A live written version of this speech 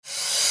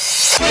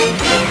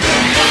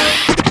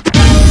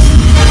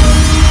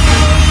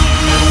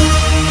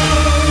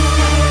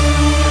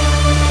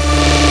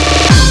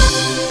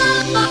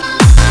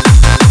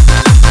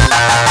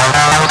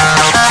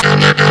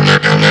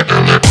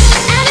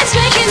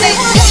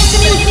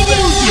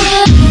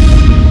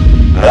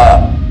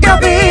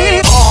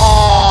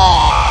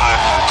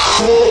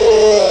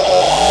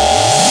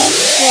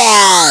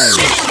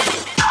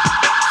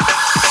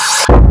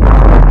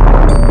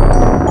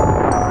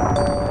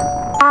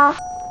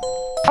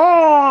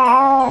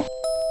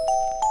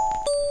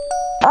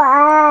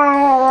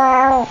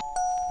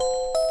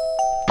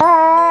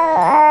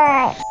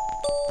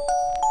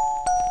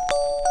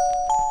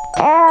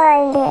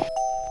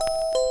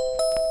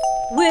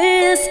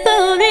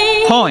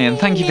Hi, and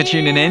thank you for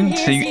tuning in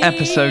to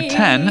episode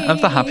 10 of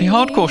the Happy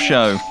Hardcore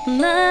Show.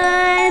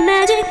 My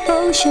magic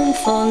potion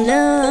for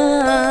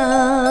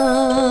love,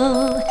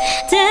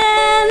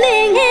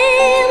 telling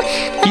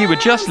him You were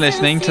just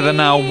listening to the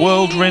now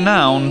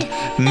world-renowned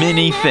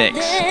Mini Fix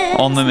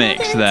on the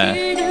mix there.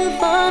 I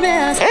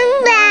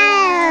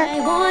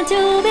want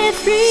to be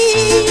free.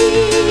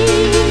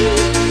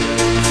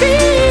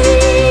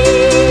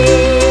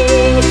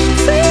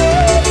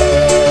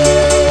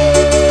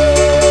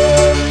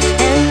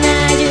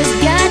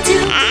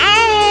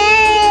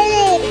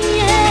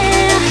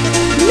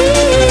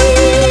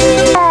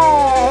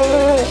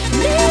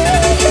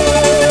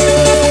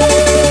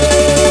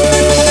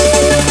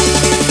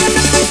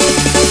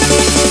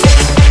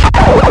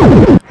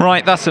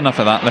 Right, that's enough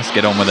of that. Let's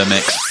get on with the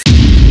mix.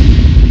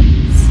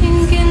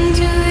 Sink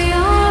into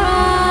your eyes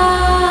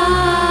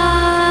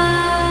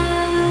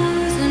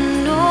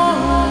and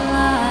all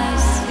I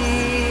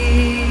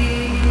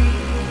see.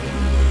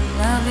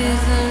 Love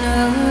is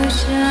an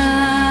ocean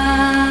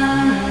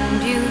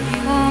and you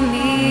for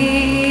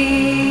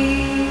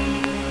me.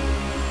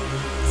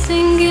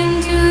 Sink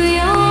into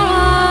your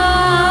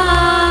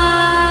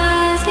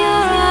eyes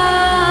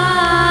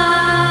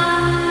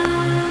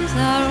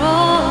are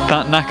all.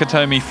 That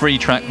Nakatomi Free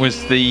track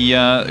was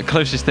the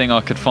closest thing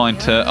I could find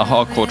to a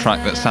hardcore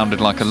track that sounded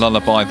like a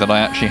lullaby that I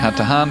actually had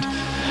to hand.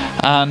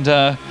 And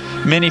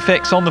Mini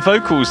Fix on the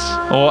vocals,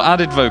 or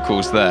added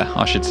vocals there,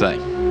 I should say.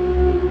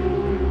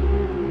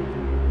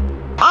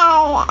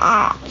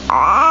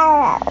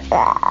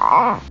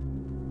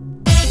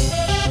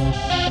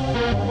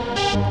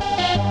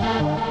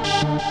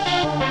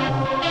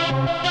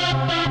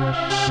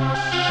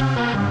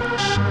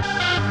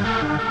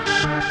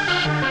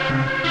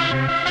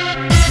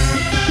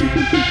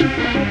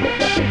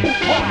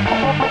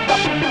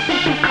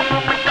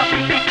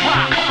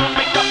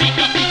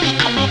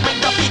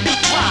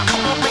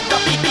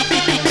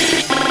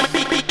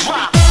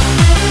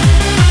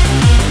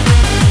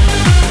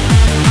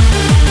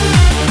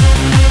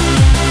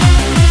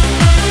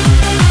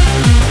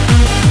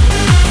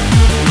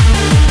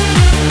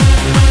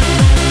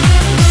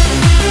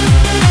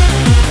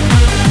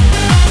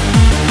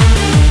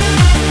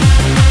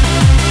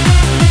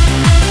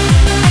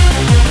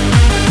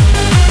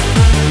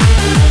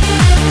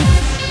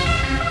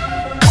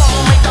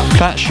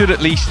 That should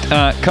at least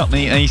cut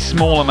me a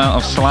small amount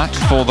of slack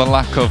for the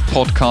lack of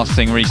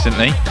podcasting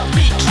recently.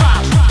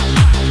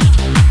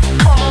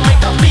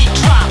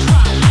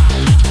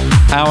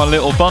 Our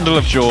little bundle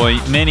of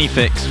joy, Mini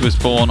Fix, was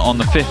born on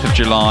the 5th of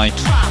July,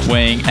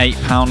 weighing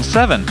 8.7 pounds.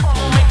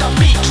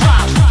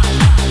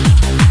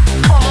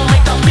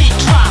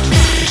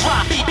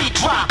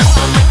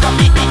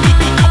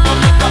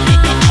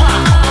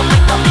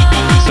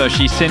 So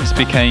she since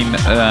became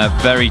a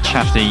very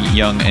chatty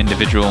young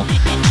individual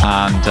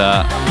and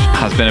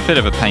has been a bit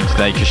of a pain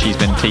today because she's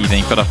been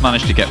teething, but I've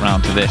managed to get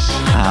round to this,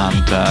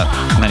 and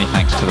many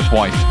thanks to the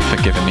wife for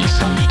giving me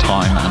some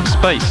time and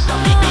space.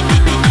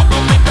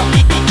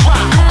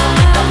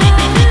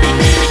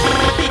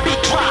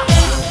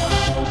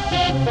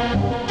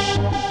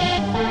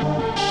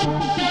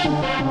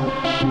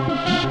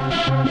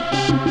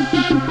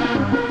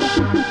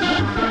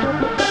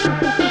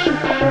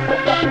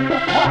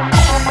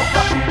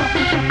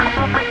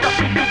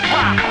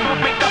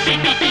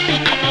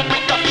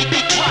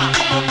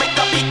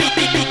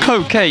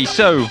 Okay,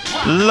 so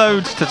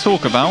loads to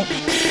talk about,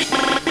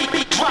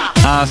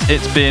 as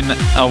it's been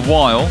a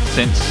while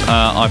since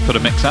I put a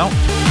mix out.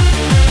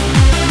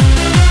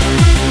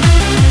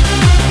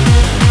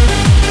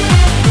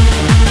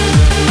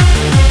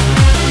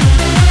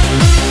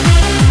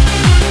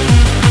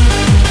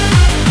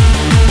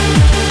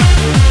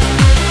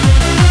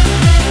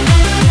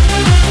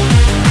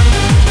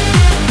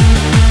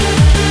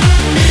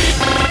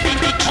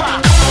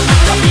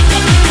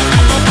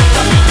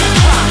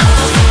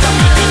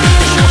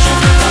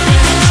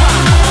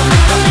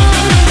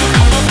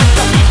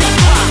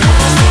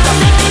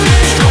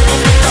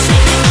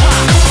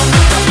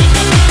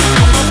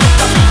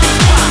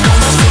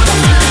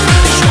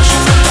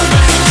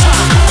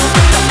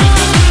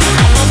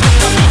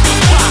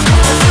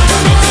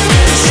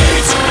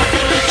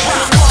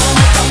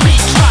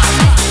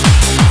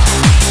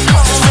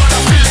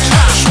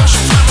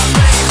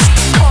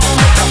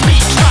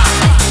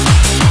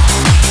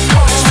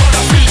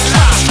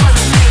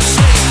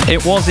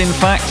 it was in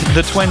fact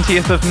the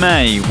 20th of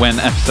May when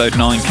episode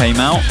 9 came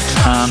out,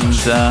 and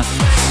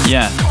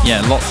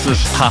lots has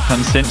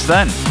happened since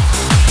then.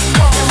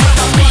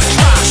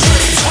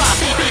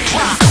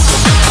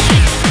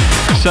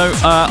 So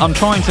I'm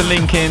trying to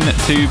link in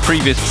to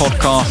previous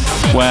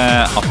podcasts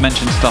where I've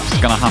mentioned stuff's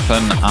going to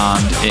happen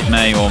and it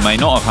may or may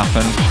not have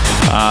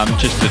happened,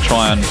 just to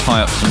try and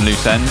tie up some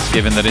loose ends,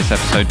 given that it's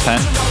episode 10.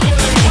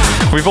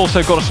 We've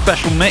also got a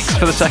special mix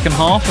for the second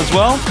half as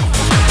well.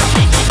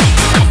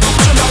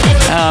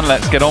 And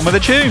let's get on with the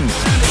tunes.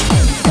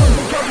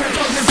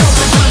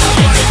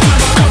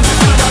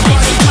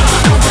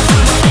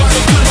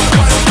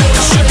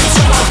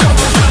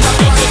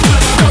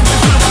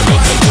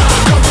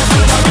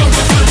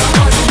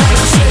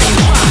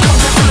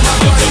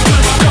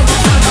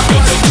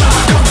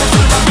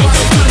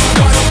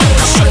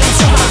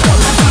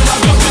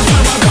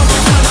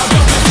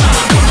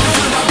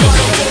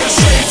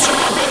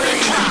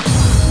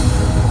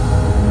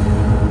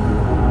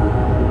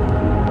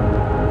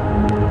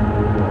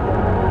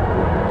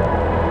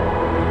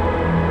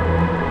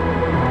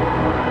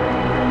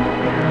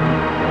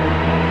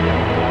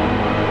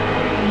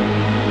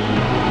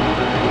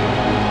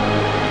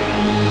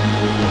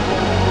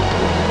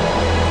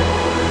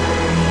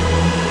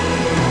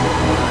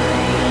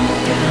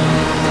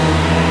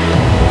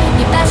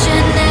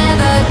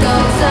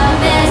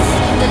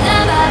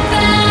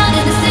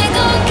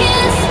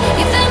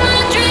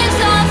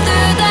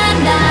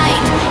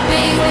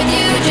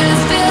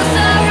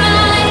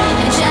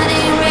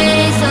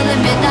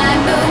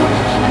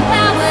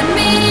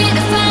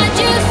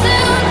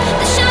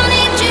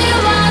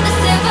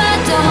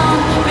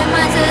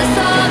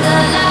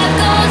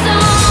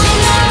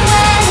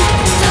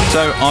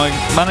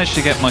 Managed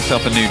to get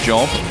myself a new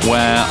job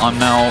where I'm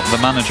now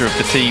the manager of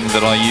the team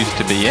that I used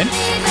to be in,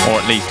 or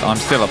at least I'm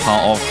still a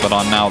part of, but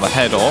I'm now the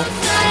head of,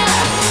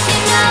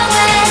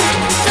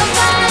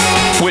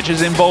 which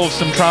has involved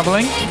some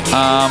travelling,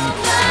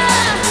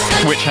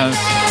 which has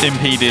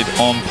impeded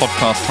on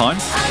podcast time.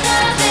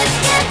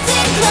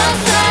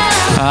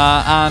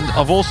 And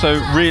I've also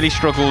really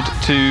struggled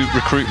to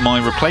recruit my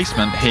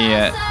replacement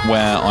here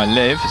where I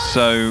live,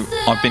 so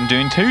I've been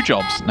doing 2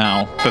 jobs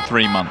now for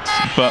 3 months.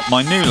 But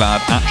my new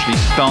lad actually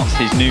starts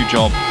his new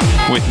job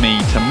with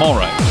me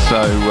tomorrow,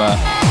 so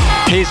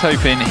here's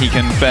hoping he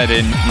can bed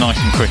in nice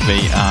and quickly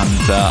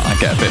and I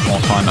get a bit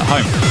more time at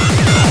home.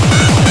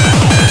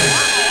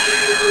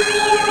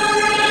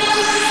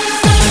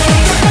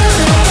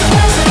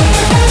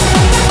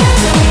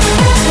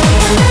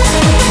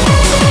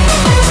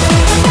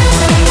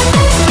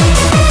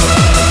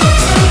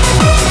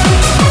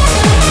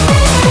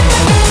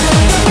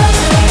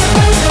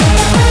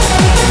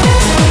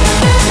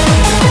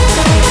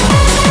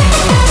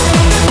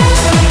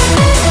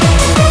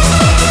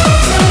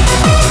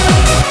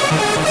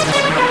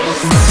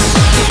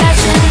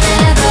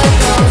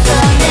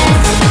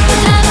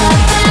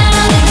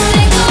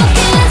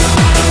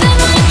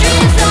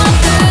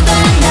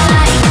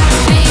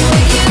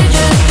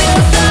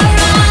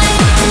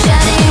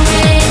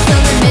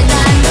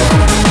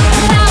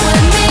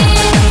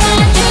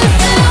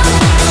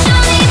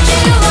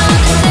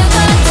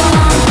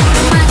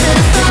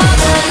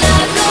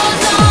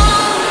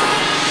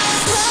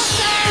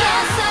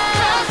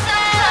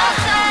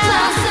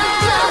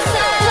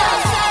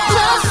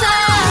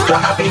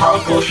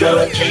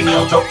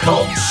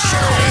 happyhardcoreshow@gmail.com.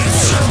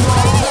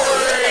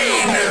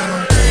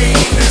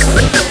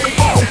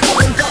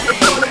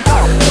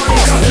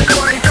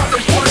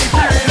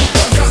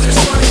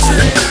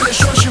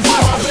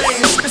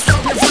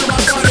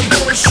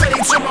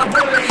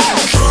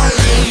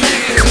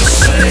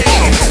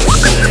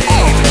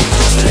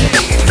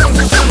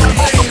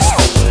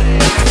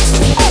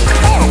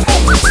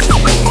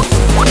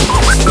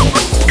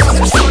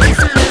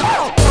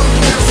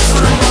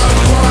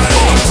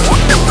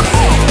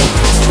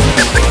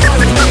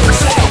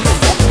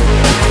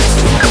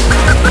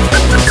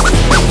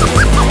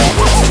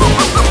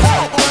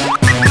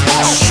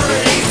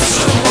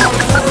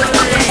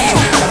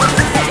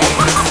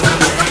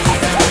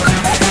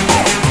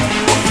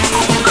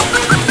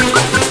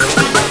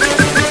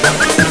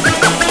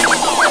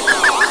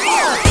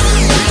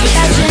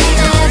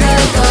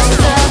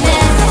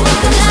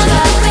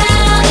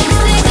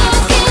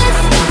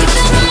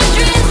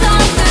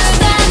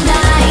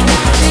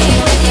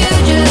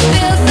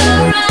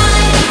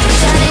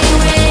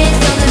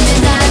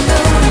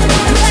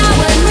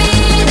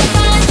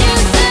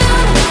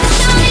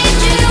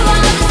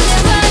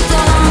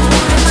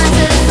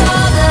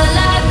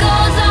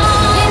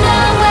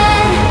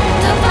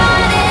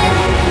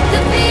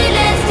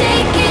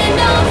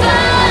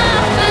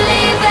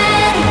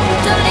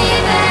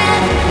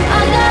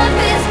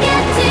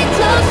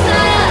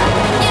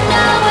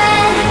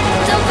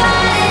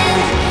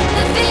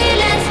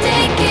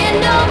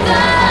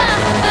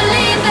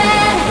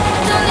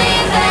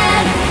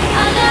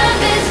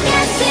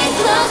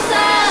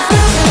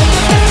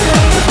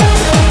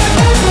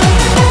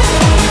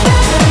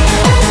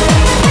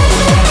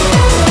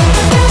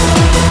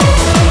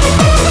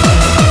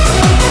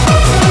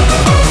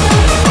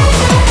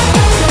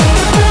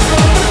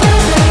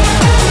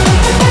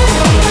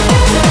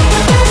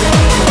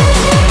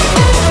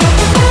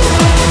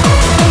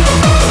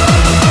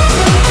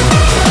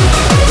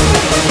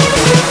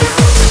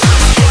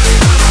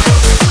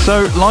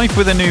 So life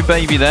with a new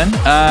baby then.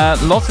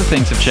 Lots of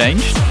things have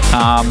changed.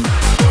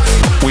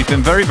 We've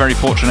been very, very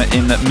fortunate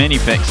in that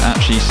Minifix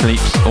actually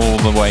sleeps all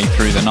the way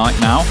through the night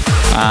now,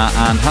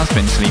 and has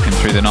been sleeping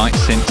through the night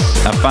since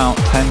about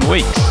 10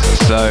 weeks.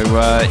 So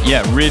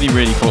yeah, really,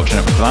 really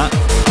fortunate with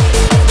that.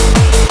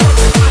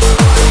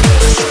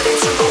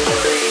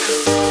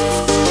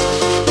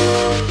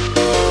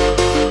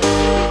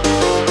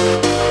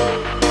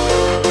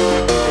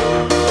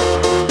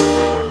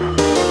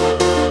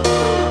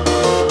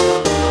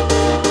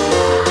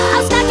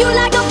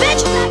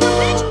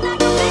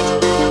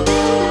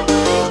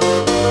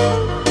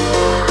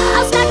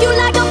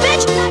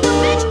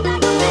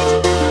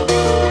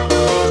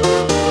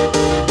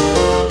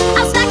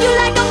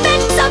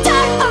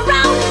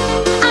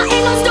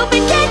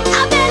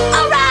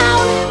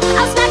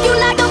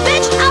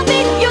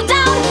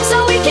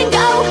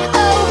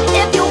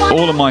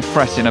 All of my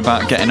fretting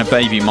about getting a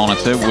baby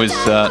monitor was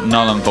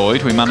null and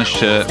void. We managed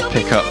to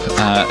pick up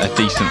a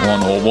decent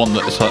one, or one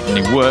that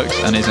certainly works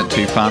and isn't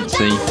too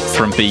fancy,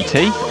 from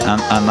BT,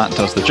 and that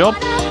does the job.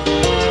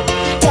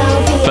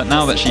 But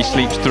now that she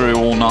sleeps through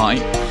all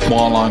night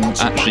while I'm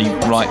actually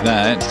right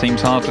there, it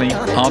seems hardly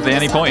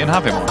any point in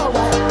having one.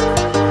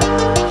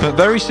 But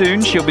very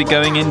soon she'll be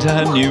going into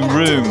her new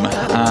room,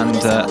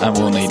 and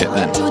we'll need it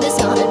then.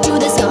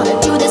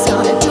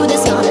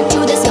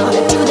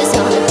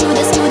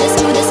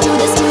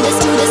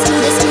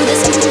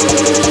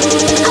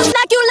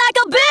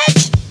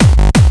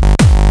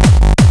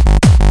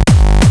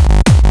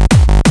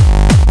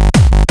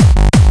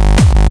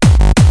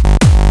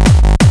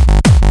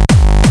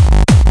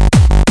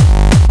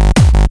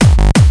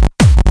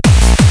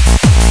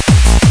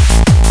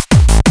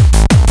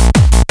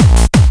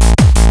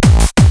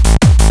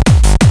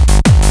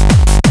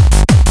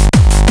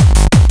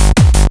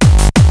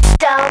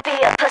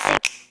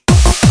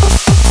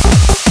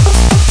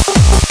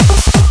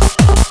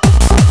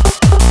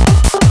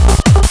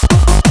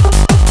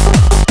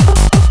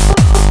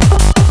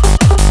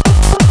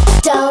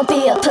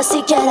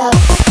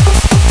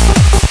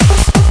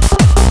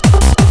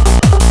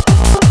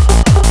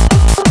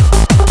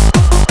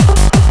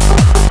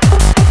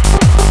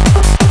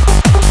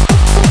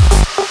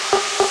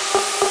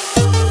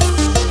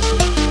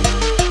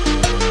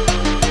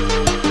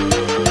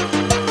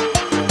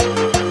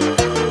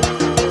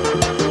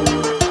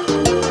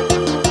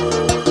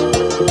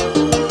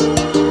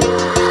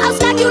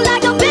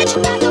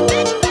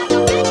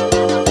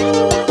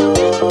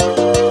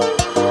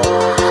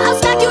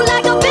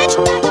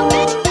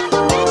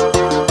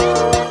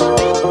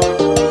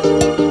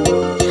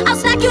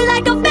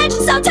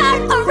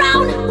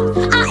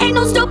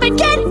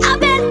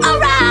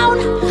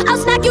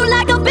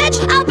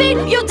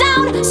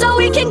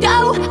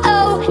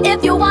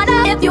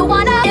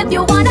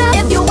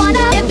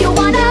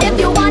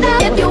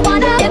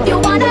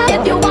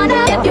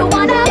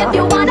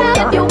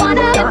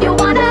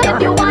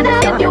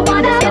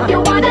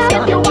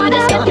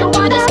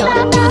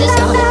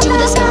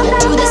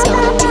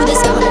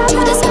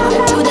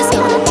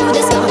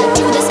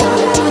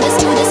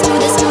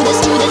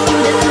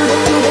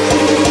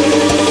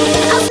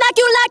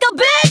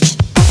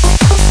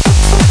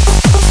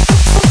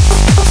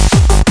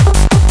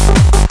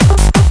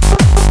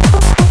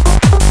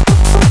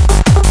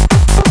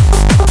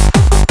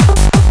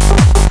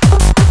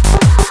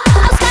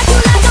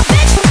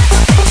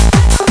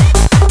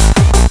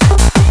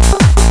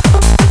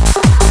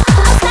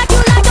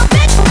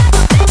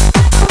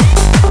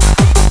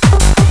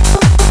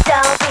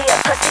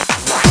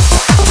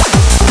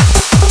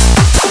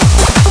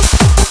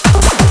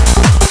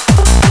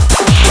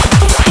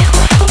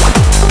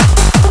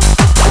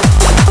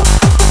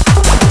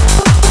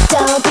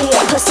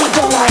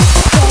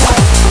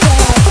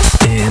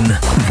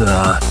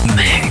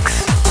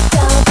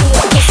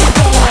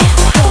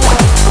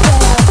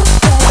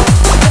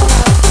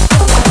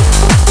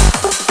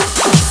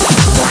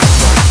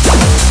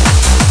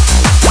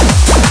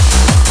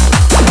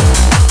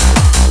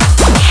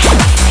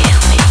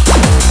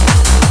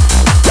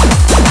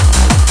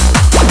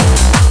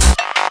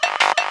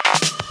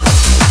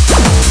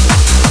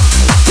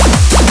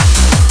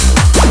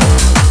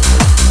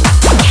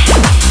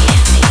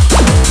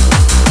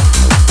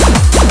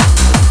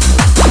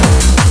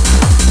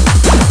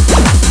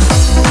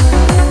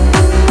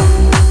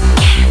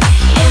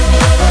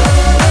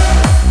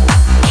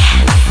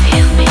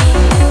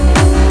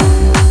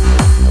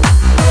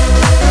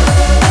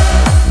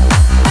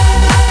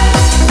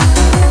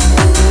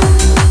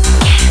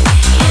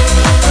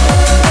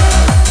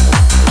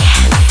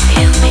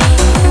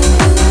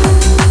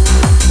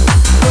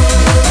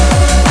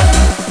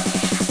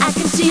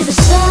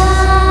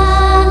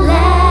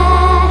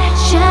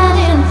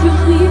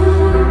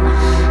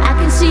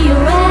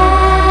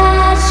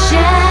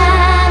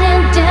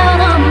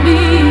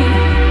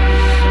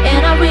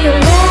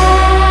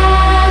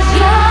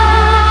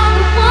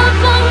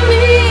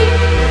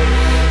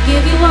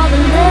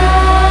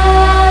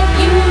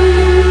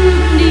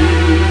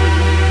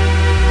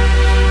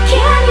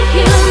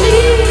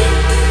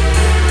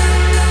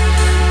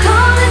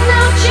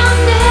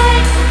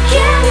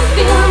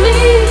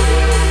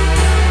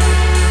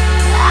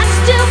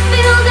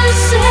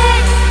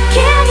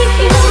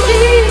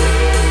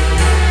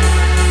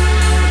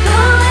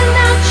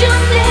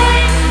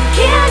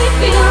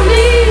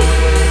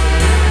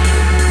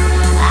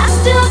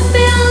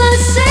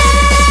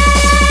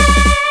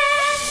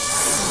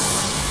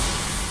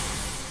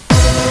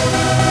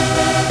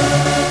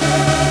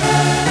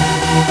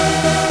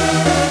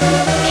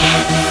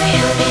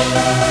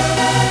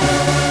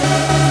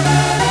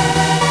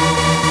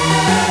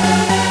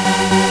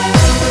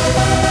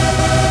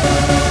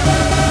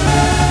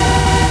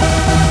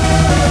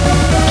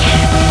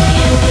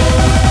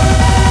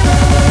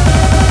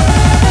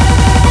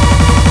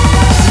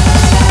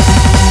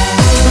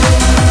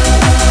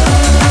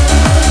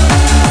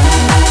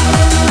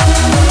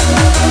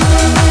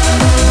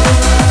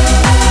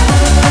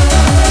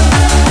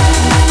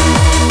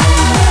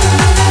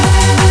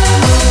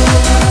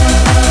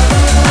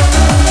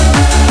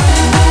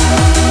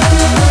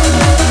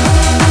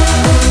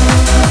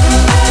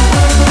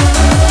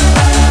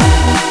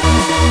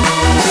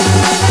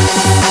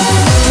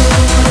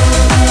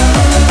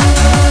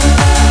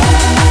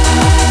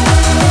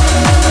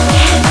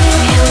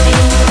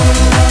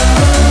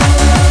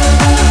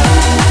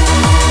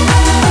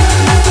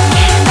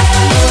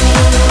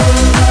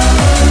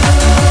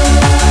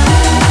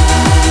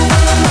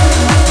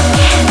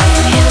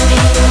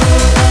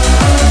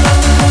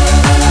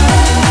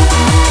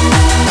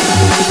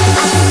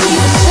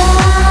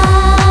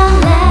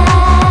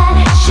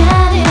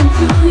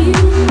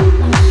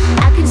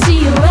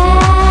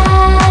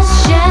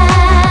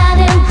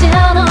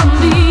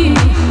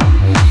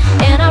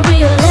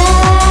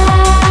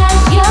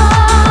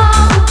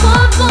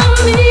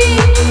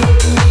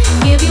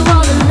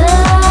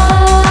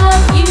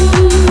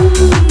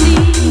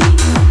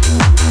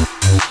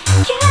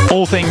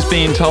 things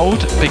being told,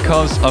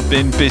 because I've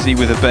been busy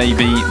with a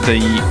baby, the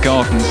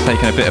garden's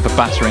taken a bit of a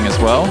battering as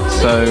well.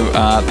 So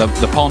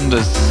the pond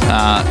has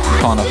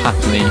kind of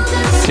happily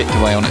ticked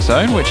away on its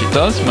own, which it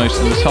does most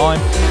of the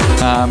time.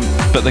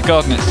 But the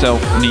garden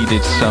itself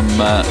needed some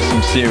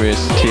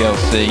serious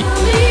TLC.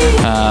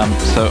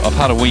 So I've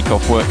had a week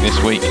off work this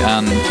week,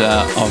 and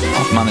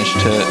I've managed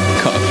to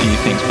cut a few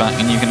things back,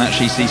 and you can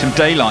actually see some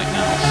daylight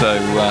now. So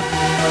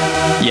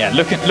yeah,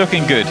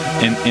 looking good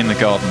in the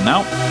garden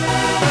now.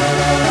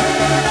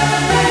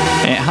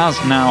 It has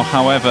now,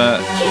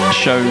 however,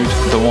 showed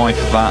the wife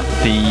that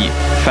the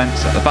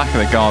fence at the back of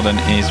the garden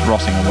is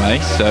rotting away,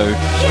 so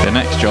the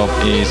next job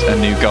is a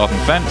new garden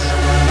fence.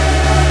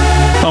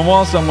 And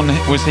while someone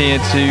was here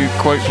to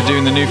quote for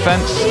doing the new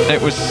fence,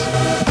 it was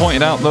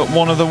pointed out that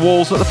one of the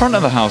walls at the front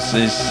of the house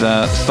is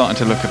starting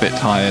to look a bit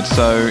tired.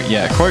 So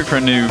yeah, quote for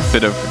a new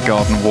bit of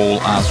garden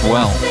wall as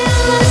well.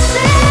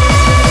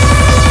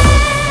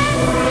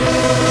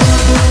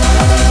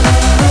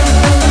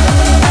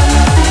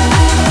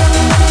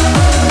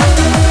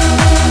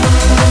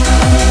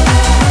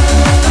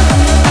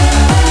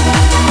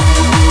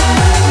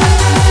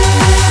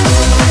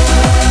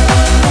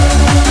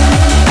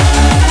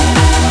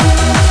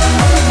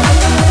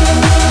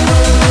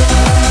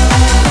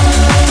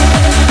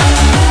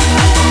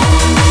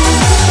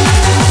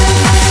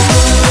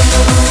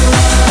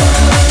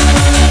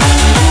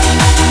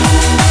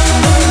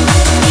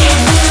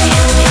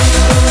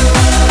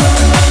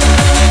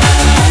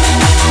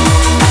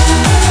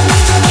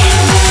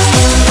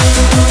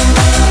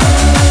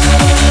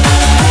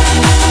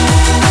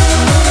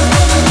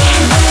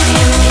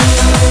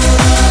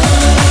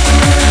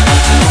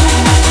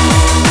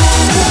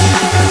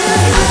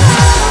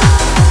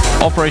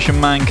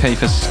 Operation Man Cave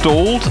has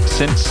stalled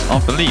since I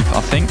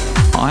think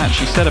I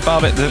actually said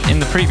about it in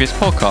the previous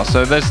podcast.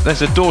 So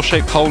there's a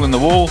door-shaped hole in the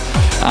wall,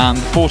 and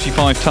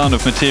 45 tonne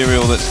of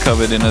material that's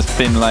covered in a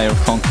thin layer of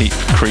concrete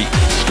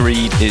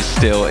screed is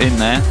still in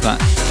there.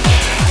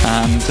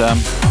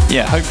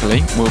 Yeah,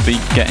 hopefully we'll be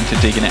getting to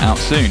digging it out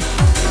soon.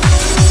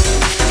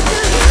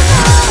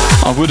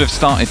 I would have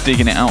started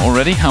digging it out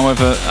already,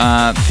 however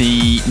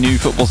the new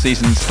football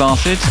season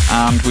started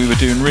and we were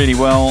doing really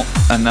well,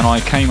 and then I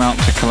came out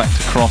to collect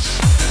a cross,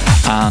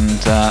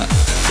 and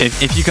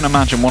if you can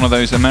imagine one of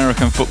those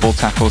American football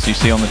tackles you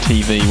see on the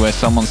TV where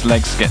someone's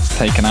legs gets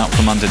taken out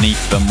from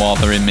underneath them while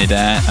they're in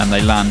midair and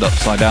they land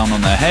upside down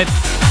on their head,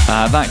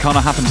 that kind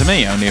of happened to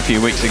me only a few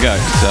weeks ago.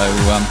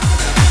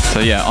 So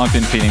yeah, I've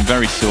been feeling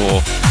very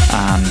sore,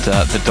 and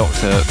the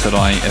doctor that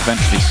I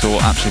eventually saw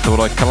actually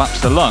thought I'd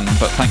collapsed a lung,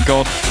 but thank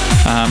God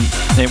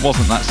it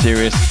wasn't that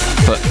serious.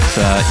 But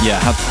yeah,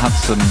 had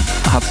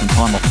some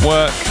time off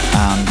work,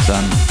 and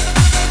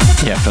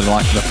yeah, for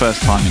like the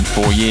first time in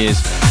 4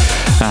 years,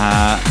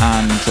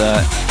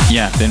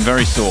 yeah, been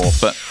very sore,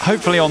 but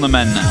hopefully on the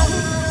mend now.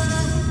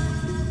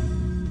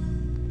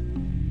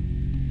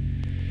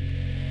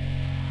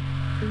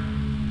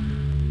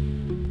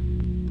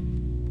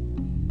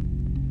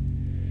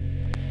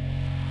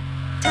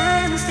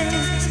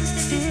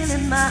 Still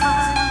in my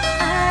heart,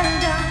 I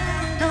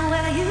don't know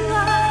where you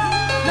are.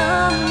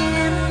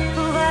 Longing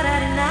for what I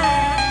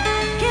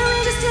denied. Can we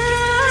just do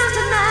this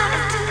tonight?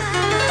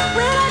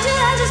 Without you,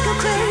 I just go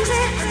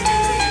crazy.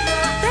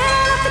 Then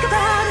all I think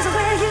about is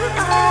where you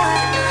are.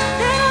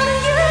 Then only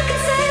you can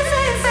save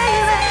me,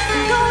 baby.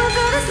 I'm going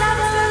through this life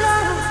all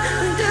alone.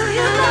 And do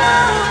you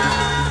know?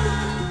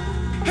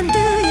 And do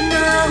you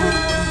know?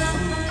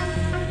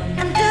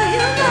 And do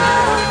you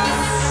know?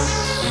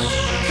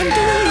 And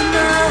do you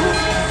know?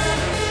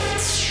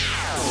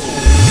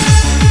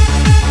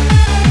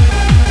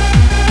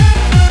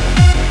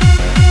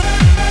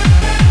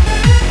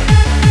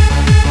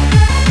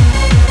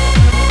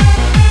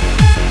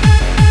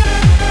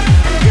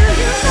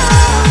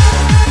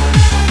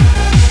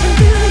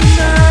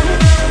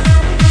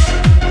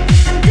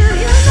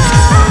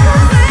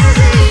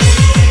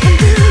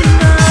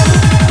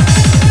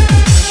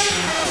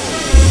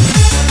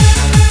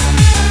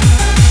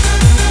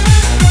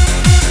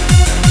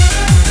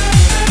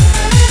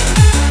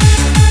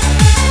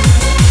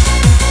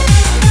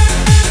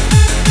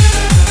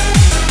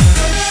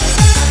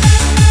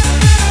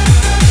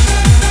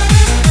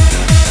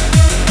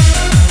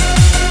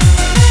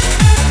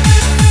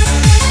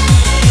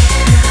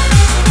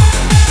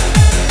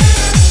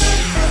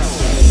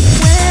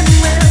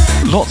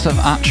 Lots of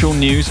actual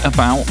news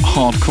about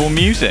hardcore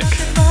music,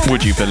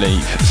 would you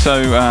believe?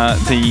 So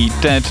the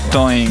dead,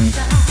 dying,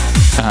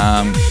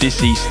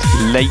 deceased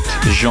late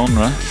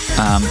genre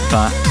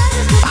that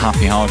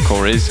happy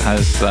hardcore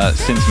has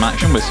seen some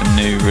action with some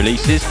new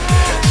releases.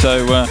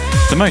 So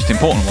the most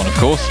important one, of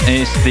course,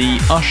 is the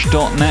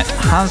Ush.net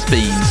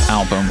Has-Beens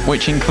album,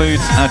 which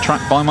includes a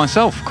track by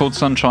myself called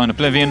Sunshine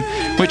Oblivion,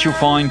 which you'll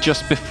find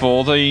just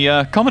before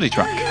the comedy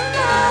track.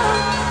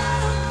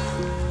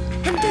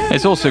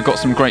 It's also got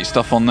some great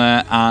stuff on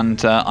there,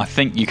 and I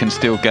think you can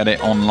still get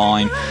it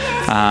online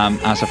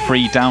as a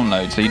free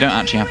download, so you don't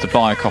actually have to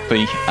buy a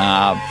copy,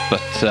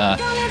 but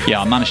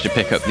yeah, I managed to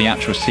pick up the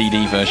actual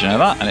CD version of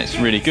that, and it's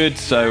really good.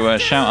 So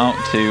shout out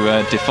to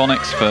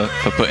Diphonics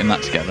for putting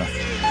that together.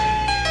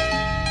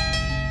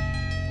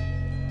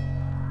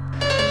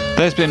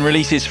 There's been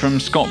releases from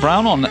Scott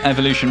Brown on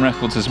Evolution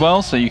Records as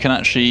well, so you can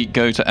actually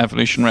go to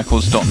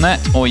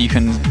evolutionrecords.net, or you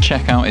can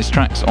check out his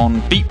tracks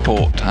on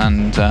Beatport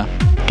and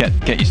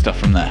get your stuff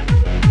from there.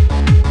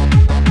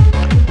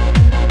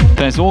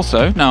 There's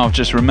also, now I've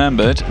just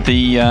remembered,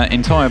 the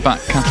entire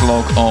back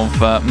catalogue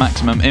of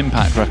Maximum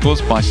Impact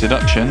Records by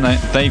Seduction.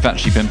 They've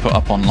actually been put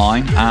up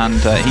online, and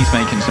he's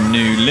making some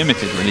new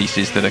limited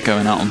releases that are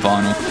going out on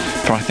vinyl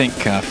for, I think,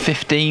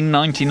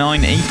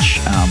 $15.99 each,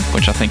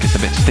 which I think is a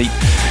bit steep.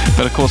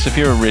 But of course, if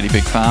you're a really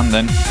big fan,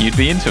 then you'd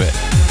be into it.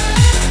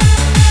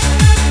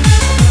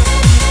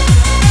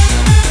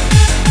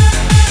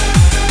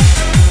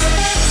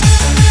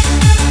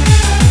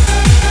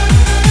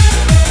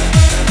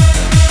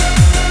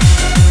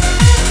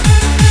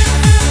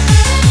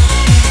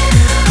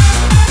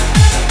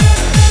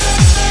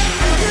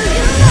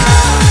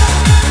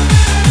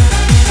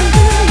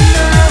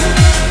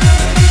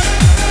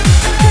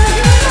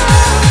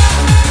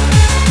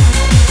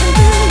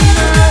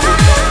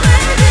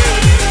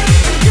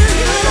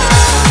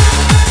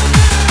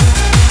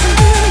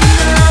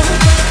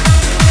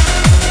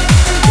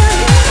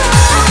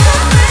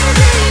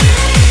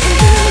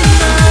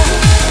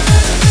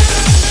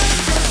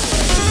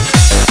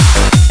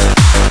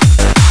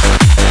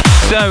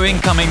 So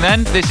incoming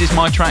then, this is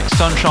my track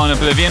Sunshine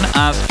Oblivion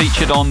as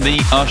featured on the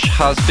Ush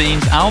Has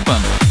Beens album.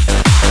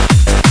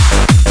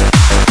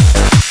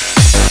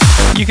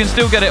 You can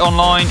still get it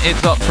online,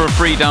 it's up for a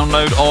free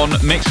download on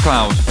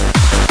Mixcloud.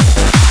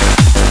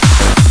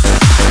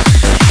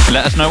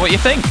 Let us know what you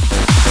think.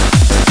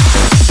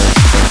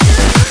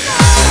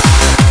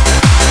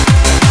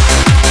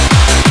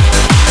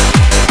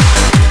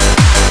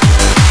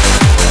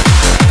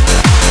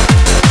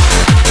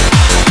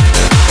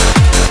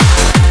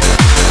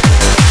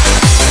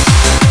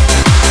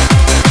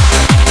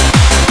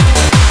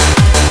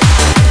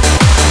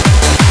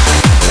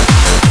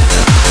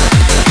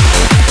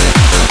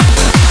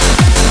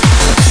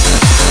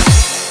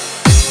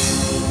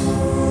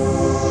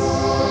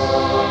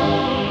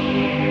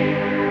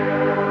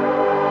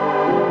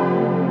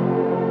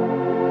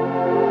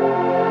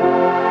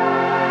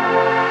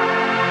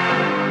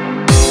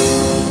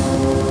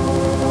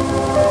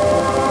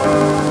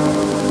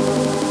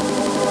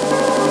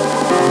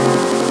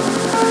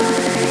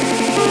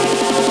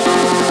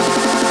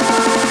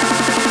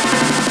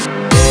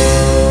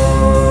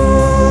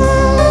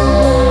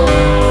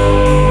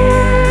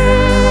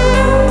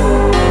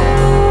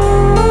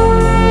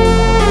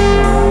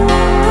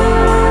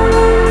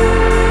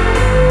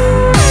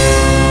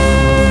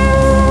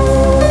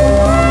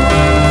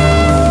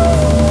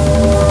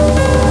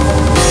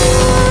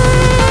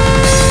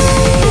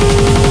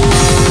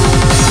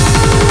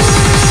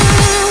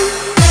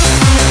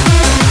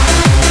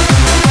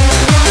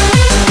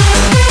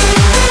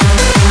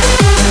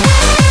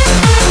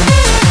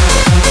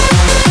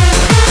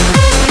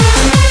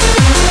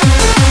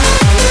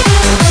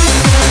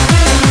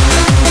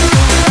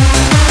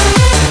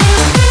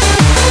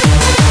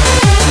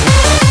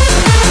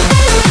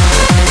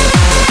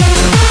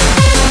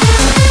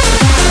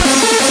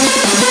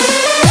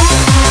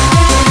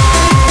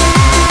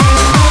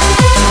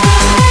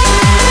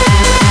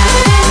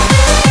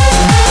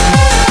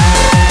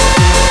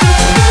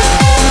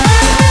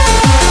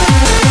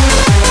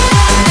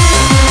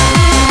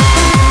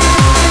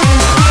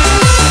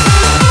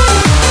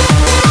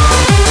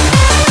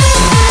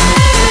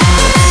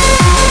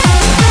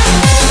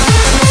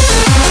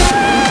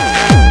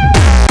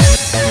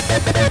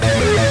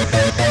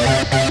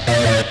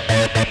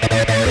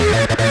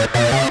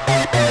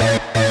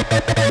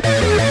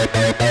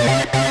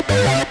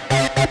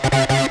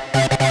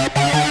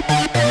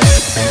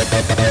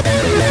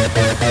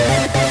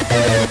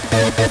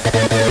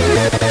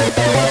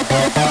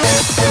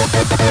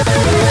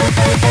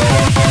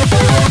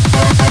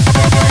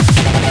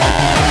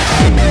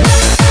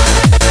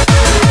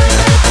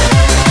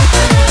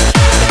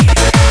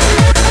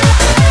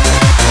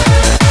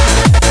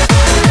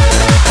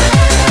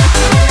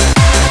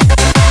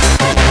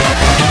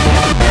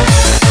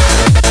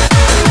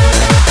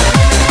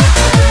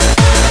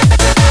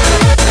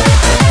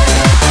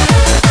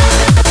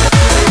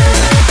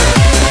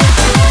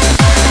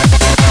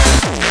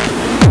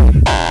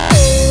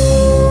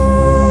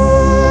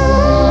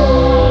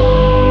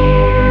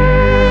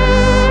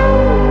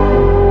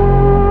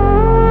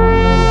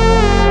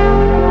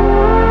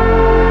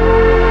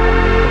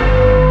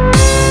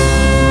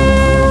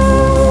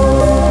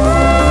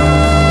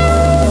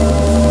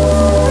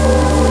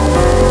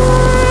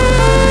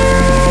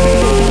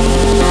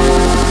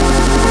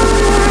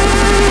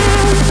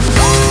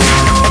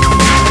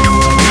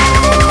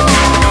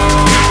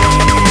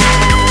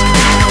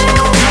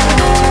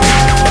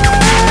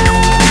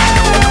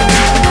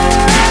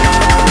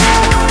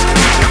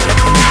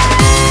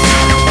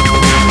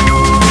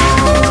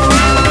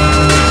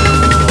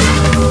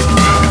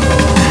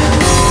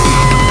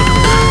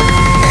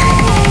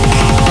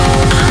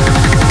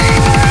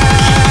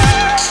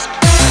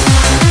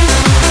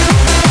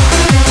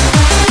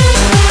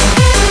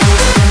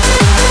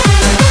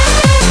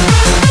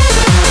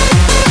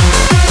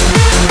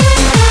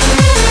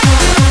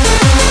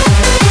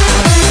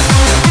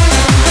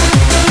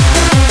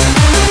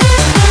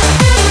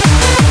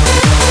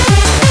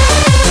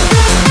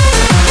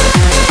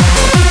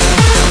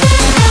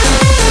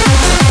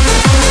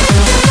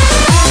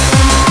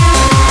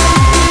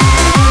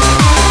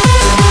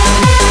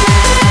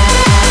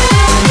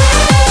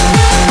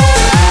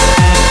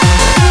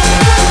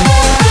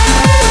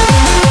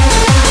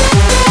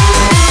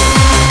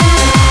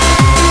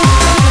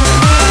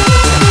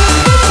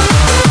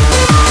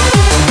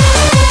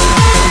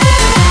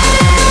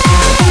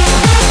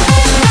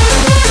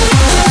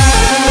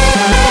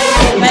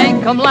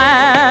 'em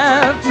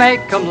laugh,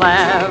 make 'em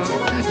laugh.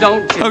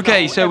 Don't you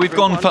Okay, so we've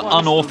gone for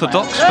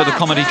unorthodox for the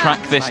comedy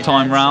track this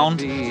time round.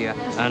 be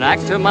an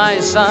actor, my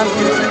son,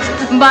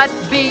 but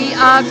be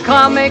a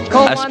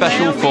comical A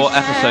special for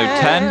episode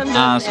 10,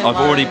 as I've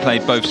already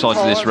played both sides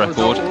of this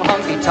record.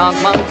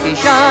 Honky-tonk monkey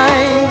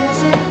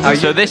shines.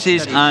 So this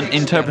is an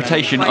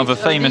interpretation of a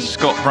famous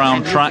Scott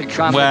Brown track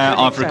where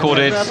I've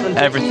recorded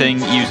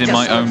everything using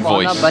my own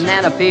voice.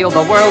 Banana peel,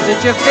 the world's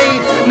at your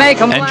feet.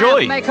 Make 'em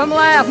Enjoy. laugh, make 'em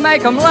laugh,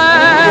 make 'em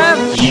laugh.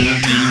 You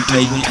and me,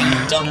 baby,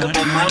 ain't done up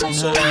on my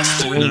muscle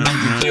ass. Do it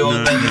like a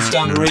cure, then it's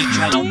gonna reach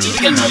out.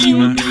 You know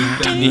you and me,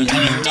 baby,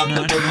 ain't done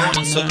up on my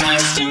muscle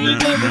ass. Do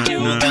it like a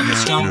cure, then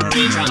it's gonna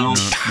reach out.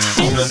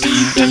 You and me,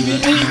 baby,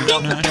 ain't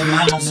done up on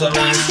my muscle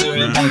ass. Do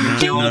it like a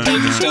cure,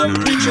 then it's gonna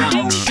reach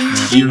out.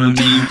 You and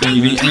me,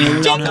 baby,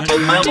 ain't done up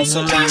on my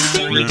muscle ass.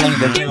 Do it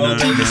like a cure,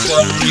 then it's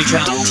gonna reach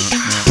out.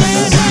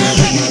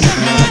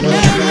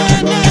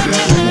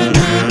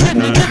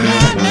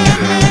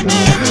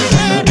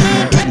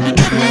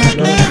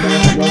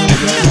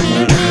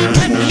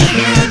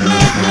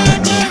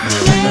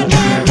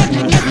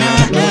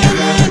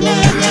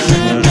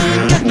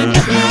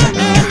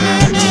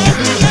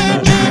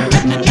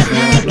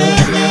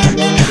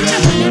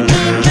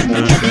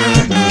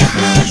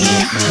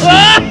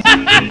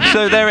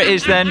 So there it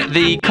is then,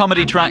 the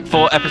comedy track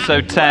for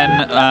episode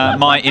 10,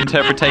 my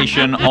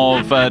interpretation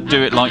of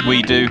Do It Like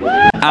We Do.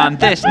 And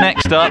this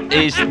next up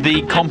is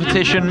the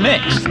competition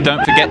mix.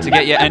 Don't forget to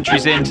get your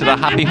entries into the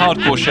Happy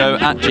Hardcore Show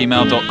at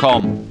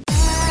gmail.com.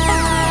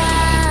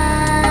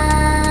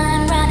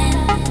 I'm running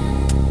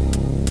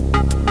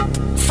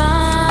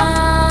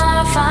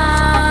far,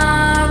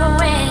 far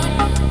away.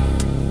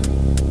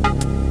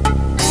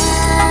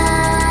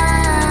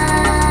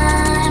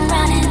 I'm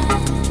running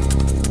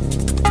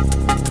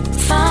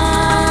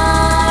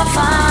far,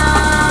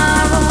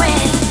 far away.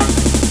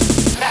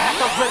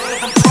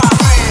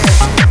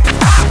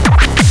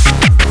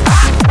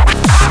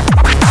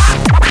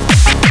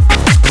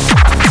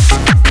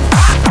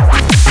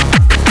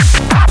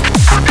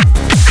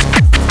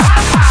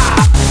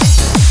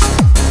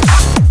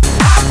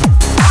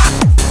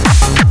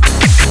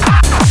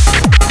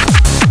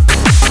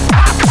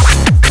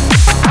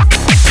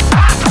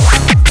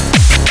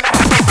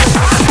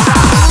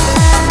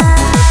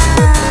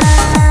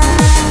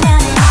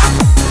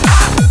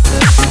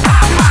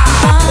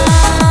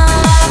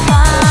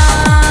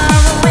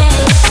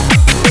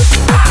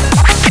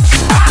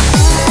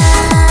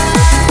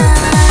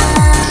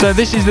 So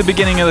this is the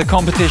beginning of the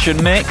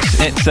competition mix.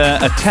 It's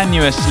a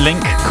tenuous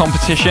link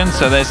competition,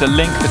 so there's a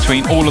link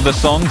between all of the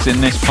songs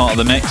in this part of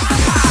the mix.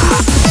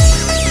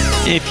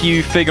 If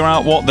you figure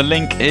out what the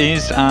link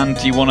is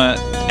and you want to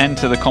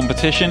enter the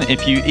competition,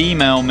 if you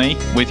email me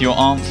with your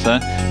answer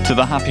to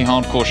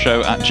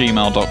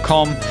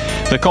thehappyhardcoreshow@gmail.com,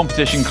 the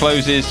competition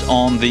closes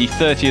on the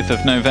 30th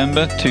of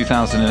November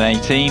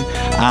 2018,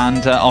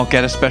 and I'll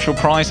get a special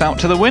prize out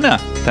to the winner.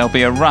 There'll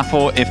be a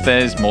raffle if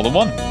there's more than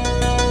one.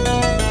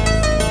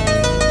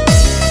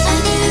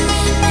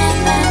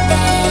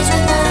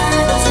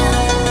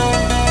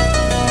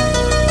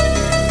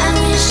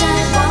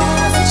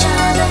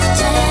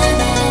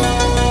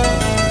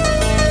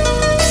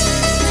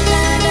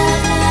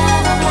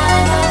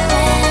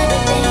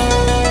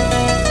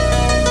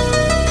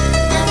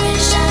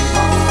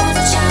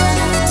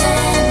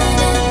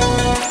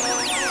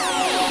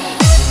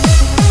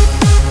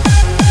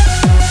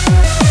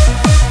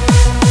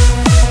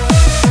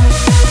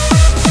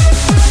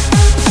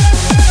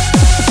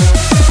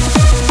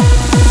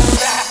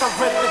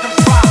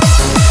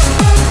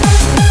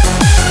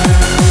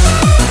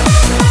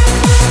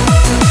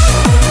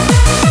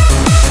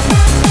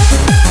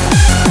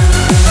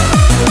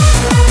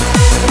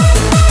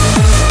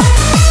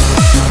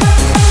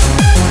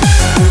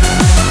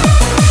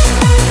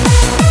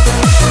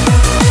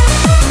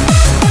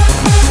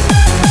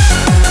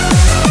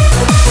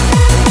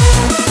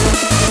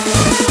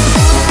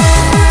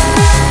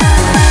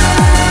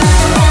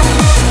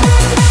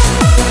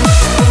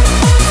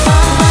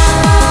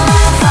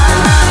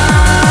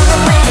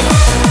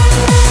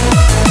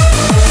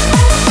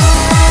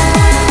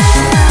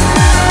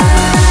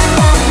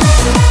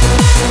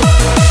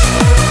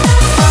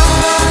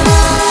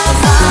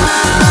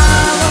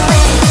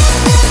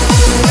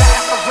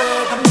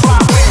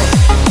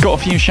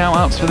 Few shout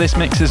outs for this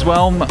mix as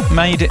well.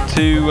 Made it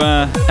to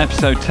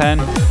episode 10.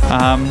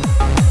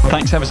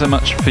 Thanks ever so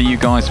much for you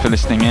guys for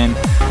listening in,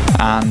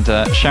 and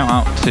shout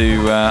out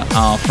to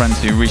our friends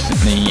who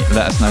recently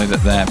let us know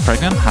that they're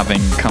pregnant, having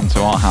come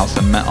to our house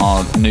and met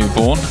our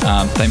newborn.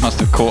 They must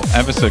have caught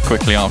ever so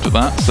quickly after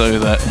that, so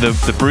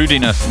the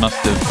broodiness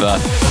must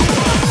have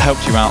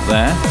helped you out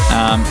there.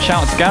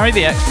 Shout out to Gary,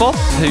 the ex-boss,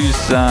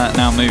 who's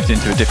now moved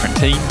into a different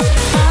team.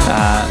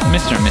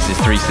 Mr. and Mrs.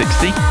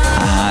 360,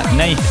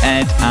 Nath,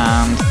 Ed,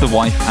 and the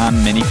wife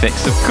and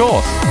Minifix, of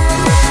course.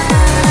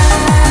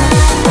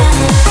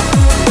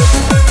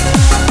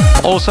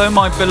 Also,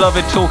 my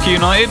beloved Torquay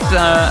United,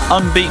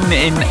 unbeaten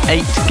in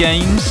 8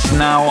 games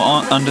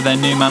now under their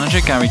new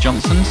manager, Gary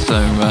Johnson. So,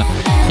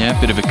 yeah,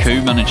 bit of a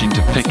coup, managing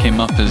to pick him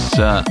up as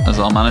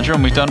our manager,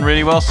 and we've done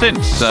really well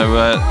since.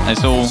 So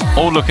it's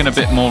all looking a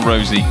bit more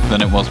rosy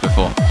than it was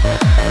before.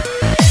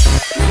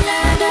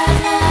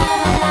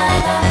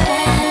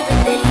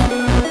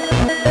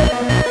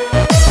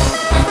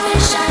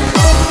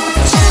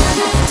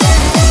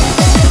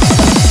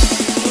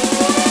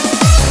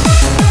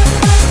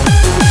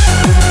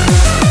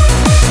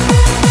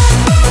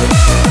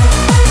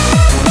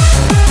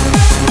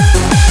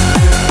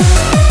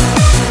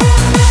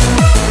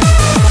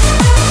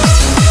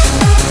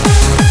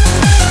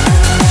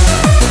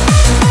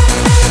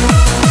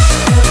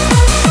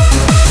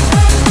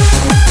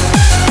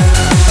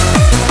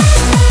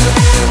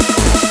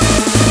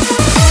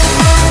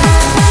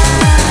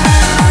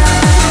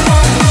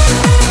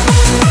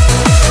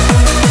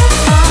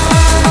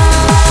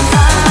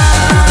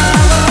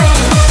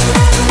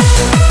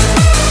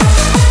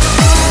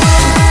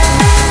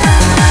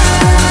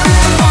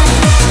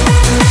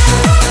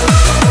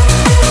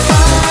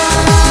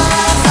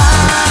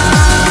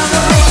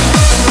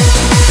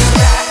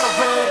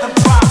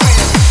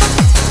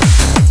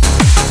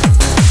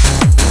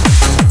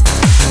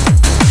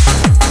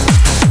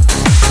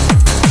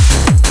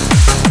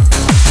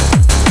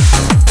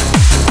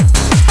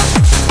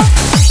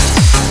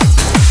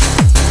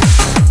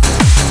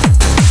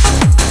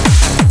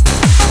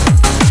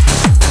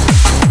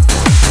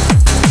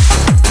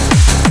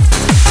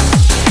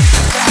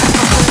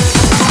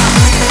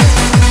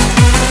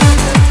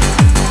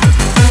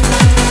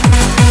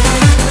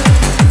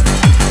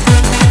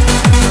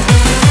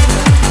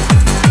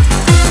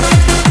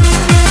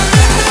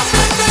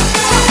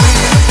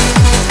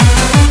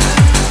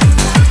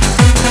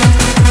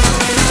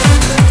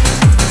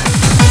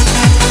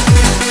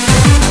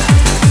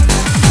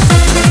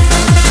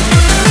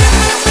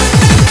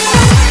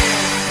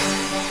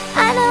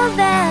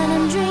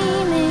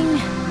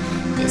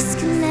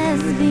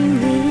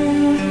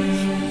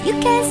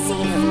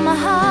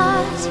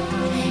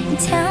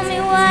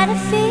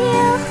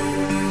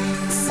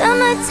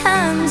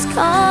 Summertime's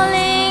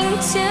calling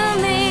to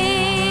me.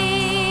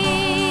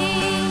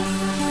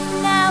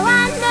 Now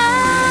I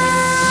know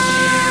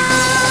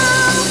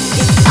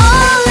it's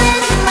all in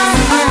my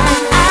mind.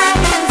 I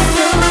can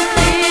so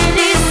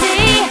clearly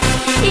see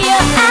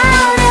you're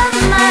out of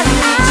my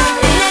reach.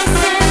 It's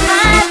in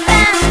my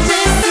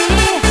fantasy.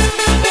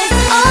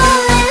 It's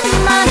all in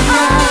my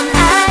mind.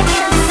 I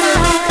can so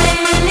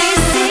clearly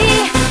see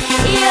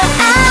you're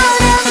out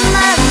of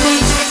my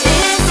reach.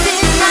 It's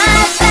in my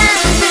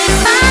fantasy.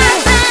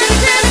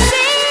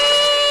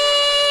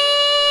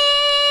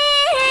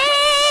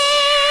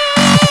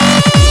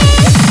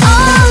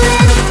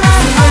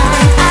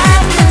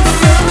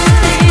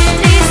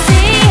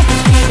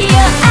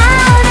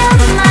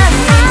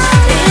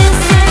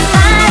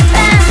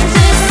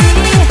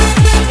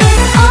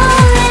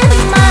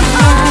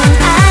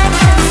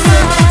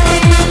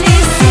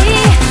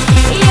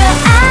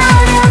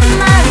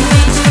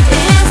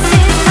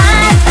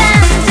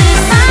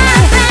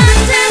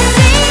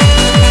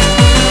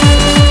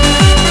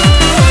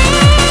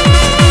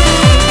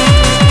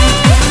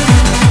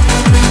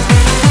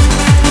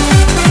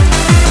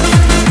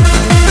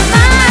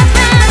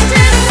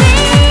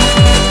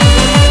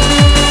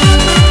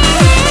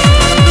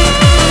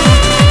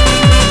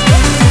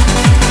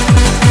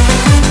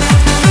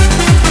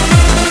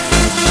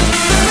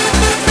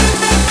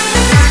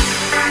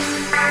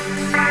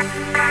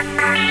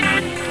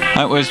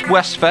 It was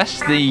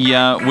Westfest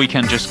the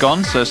weekend just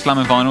gone, so Slam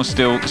and Vinyl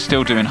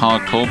still doing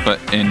hardcore, but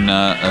in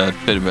a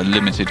bit of a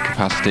limited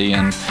capacity,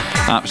 and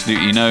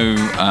absolutely no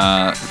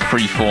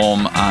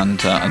freeform,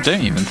 and I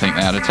don't even think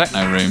they had a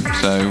techno room.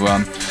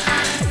 So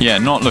yeah,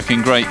 not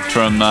looking great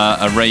from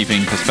a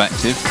raving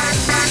perspective.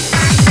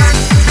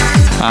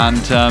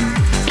 And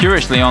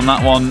curiously on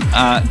that one,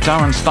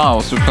 Darren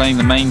Styles were playing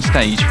the main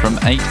stage from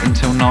 8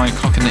 until 9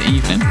 o'clock in the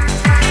evening.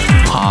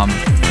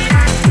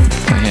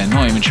 So yeah,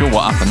 not even sure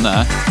what happened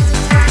there.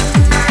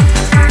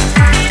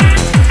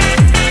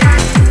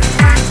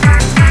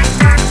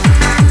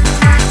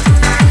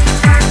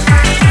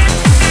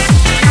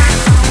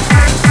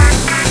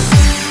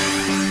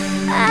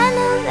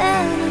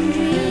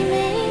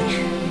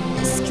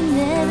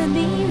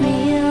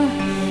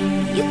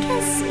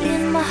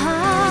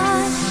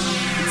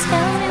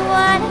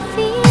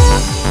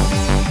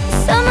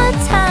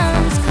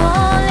 Summertime's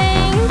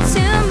calling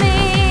to me.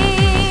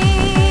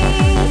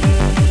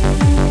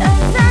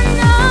 'Cause I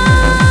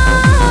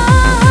know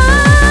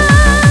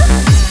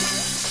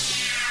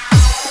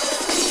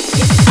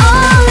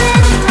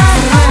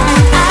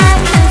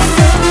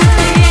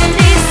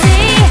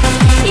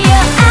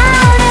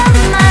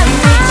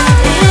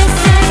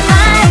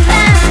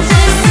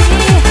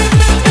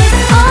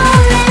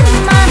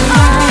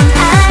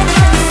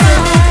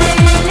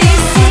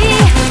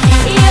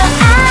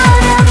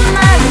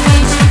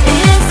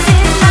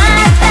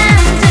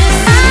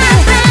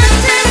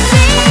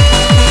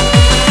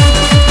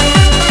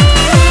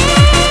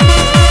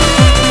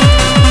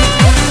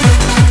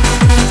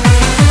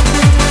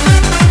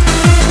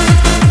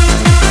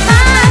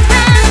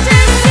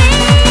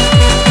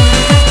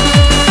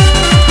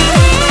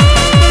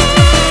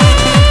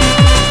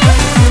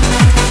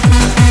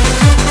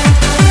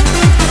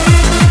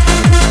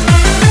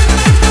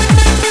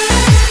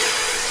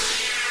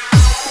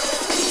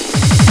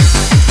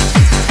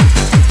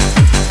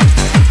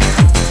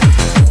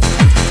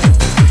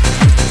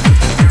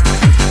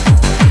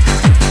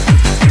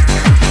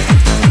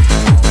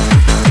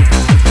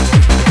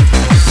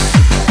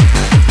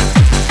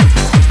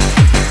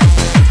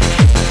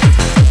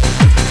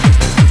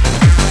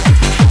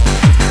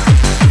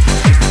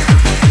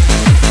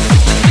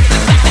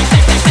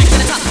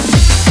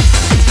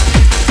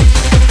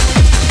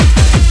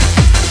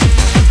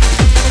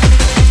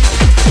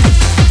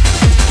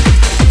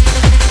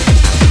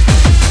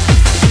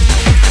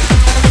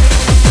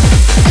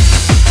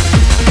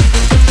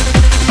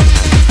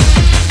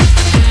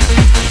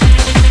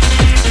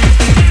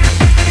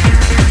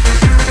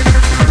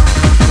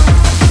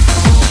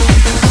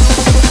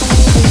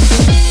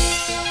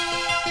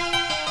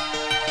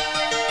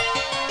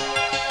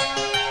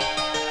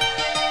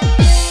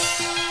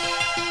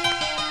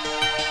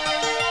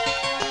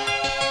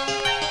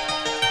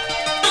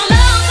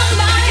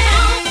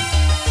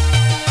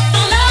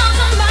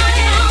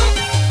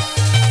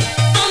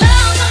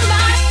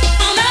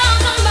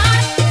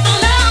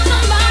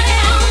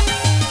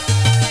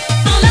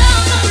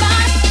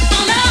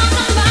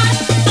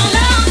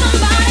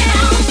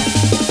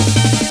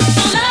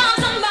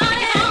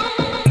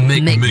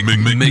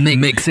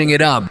mixing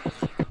it up.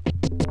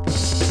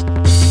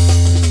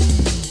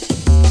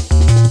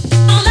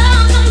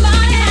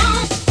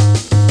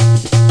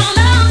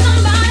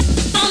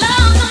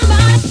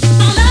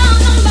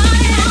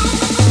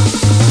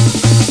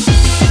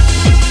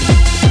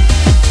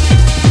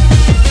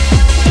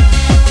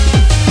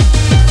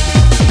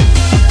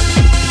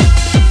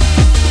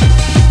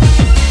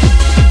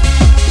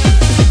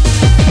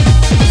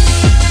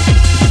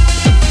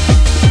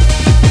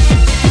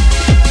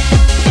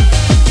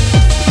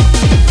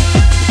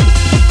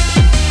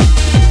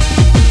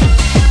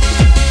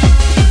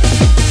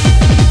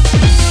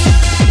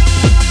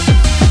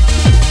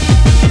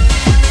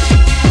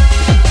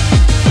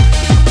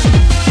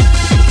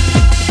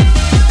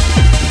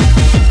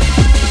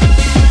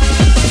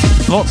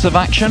 Lots of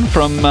action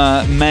from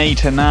May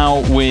to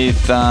now with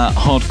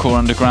Hardcore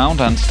Underground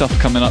and stuff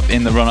coming up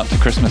in the run-up to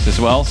Christmas as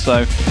well.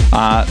 So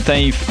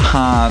they've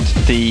had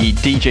the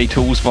DJ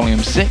Tools Volume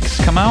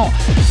 6 come out,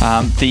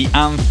 the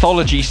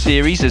Anthology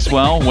series as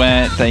well,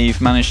 where they've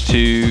managed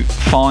to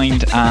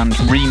find and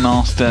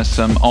remaster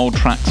some old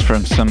tracks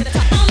from some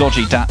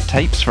dodgy DAT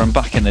tapes from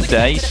back in the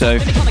day. So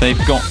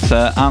they've got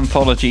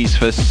anthologies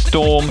for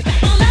Storm,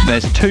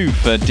 there's 2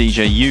 for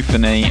DJ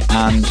Euphony,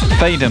 and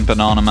Fade and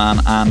Banana Man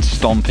and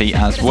Stompy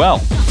as well.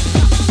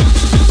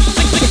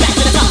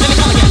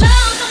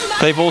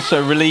 They've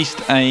also released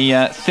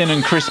a Thin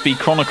and Crispy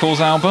Chronicles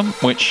album,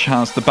 which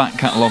has the back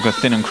catalogue of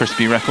Thin and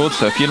Crispy records.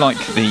 So if you like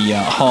the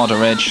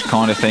harder edge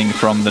kind of thing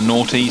from the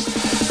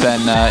noughties,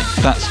 then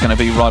that's going to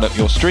be right up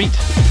your street.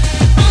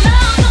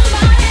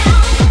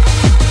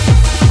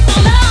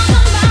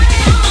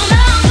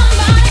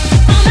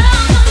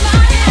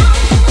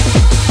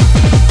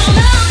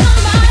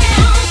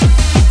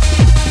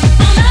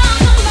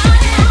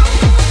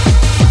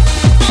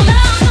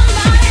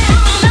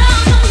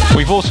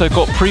 We've also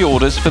got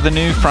pre-orders for the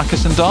new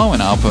Fracas and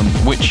Darwin album,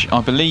 which I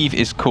believe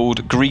is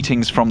called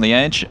Greetings from the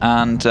Edge,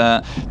 and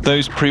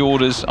those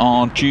pre-orders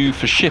are due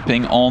for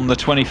shipping on the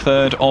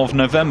 23rd of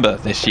November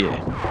this year.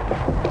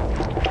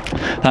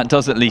 That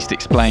does at least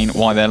explain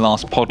why their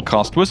last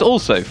podcast was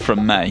also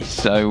from May,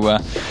 so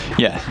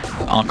yeah,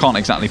 I can't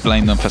exactly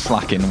blame them for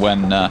slacking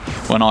when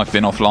I've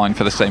been offline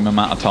for the same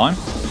amount of time.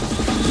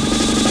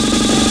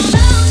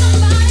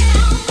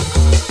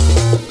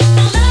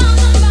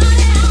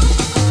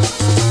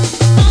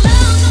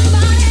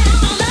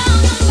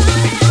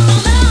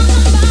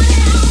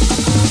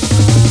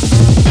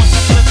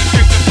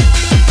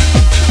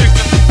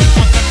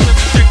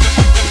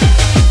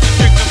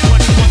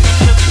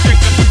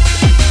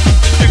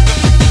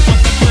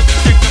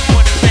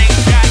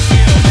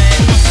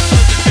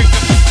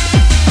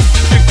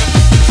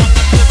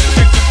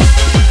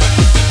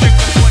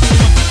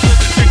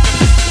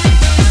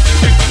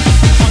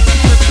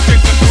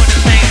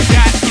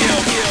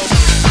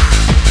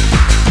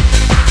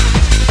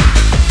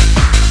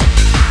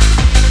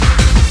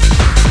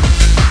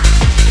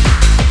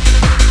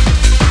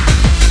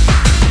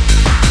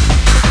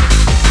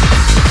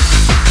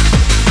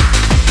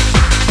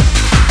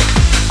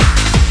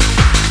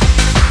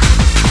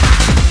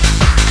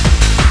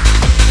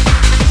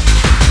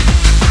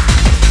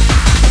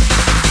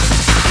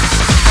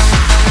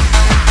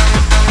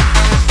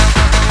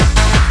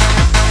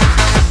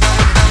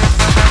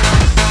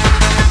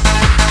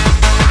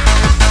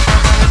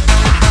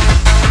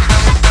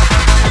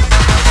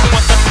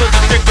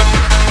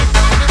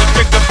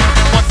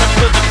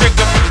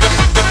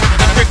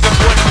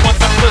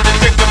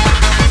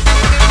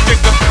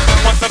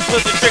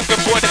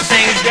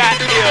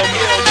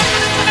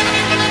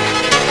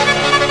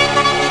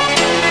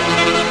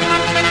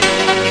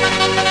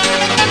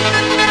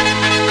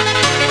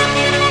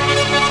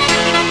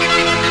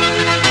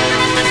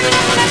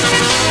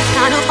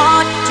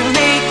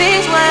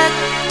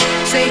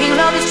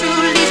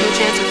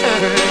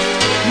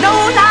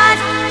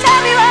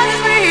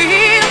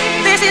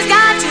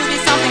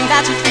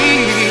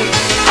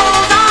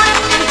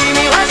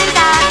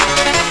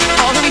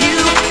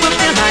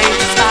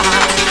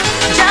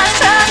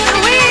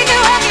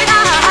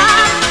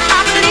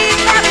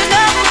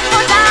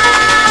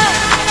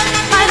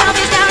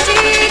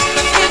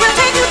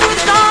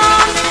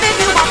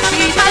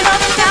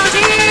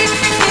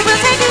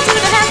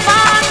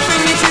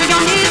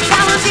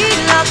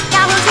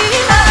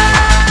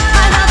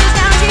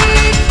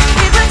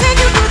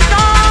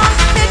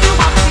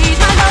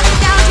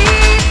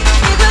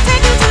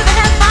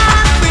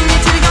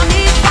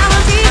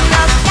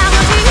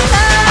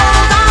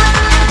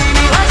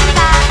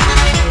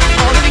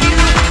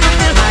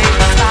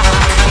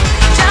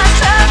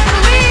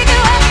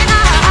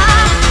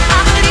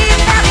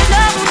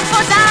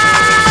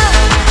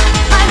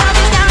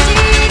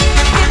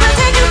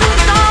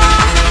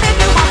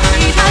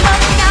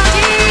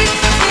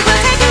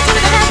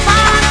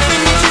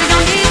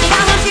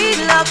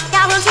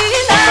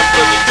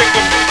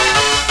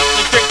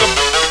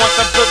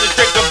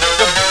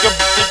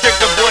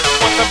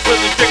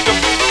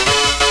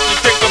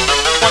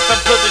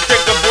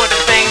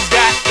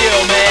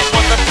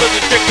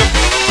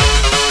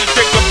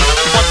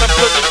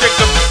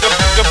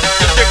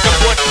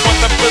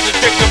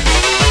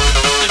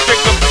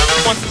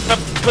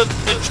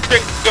 the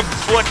trigger,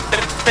 boy, the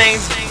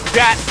things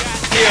got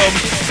ill.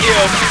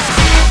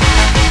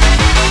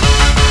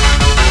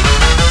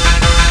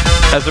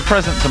 As a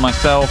present to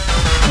myself,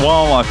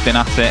 while I've been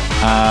at it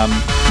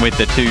with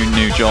the 2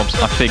 new jobs,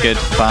 I figured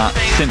that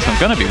since I'm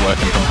going to be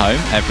working from home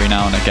every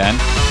now and again,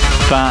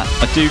 that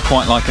I do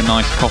quite like a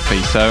nice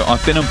coffee. So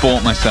I've been and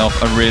bought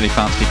myself a really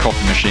fancy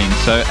coffee machine.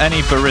 So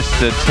any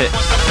barista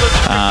tips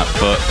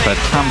for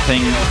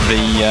tamping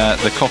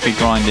the coffee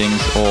grindings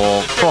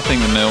or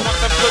frothing the milk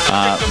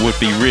would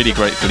be really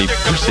gratefully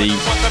received.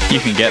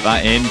 You can get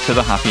that in to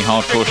the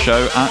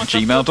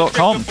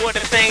happyhardcoreshow@gmail.com.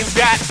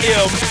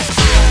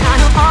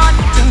 Kind of hard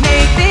to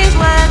make things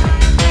work.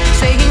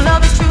 Saying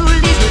love is true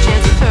leaves no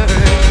chance of turn.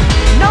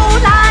 No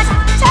lies,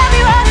 tell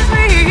me what is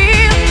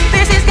real.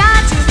 This has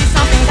got to be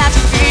something that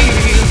you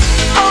feel.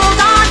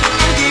 Hold on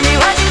and give me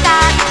what you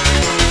got.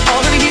 All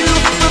of you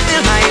will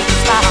fill my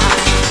empty spot.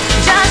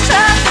 Just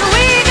trust that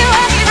we can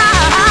work it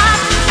out.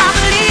 I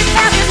believe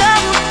that your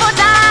love will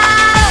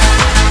die.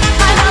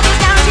 My love is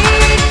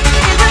guaranteed.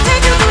 It will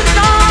take you through the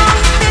storm.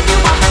 If you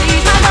want to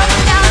see, my love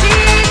is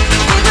guaranteed.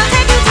 It will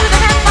take you to the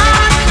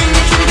headline. Bring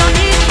it to your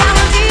knees.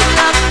 Guaranteed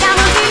love,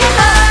 guaranteed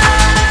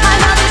love. My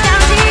love is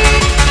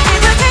guaranteed. It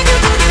will take you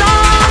through the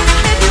storm.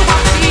 If you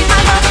want to see, my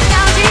love is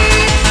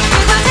guaranteed.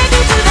 It will take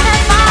you to the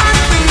headline.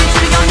 Bring it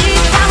to your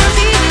knees.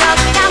 Guaranteed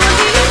love,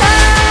 guaranteed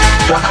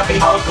love. The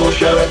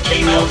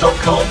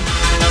happyhardcoreshow@gmail.com.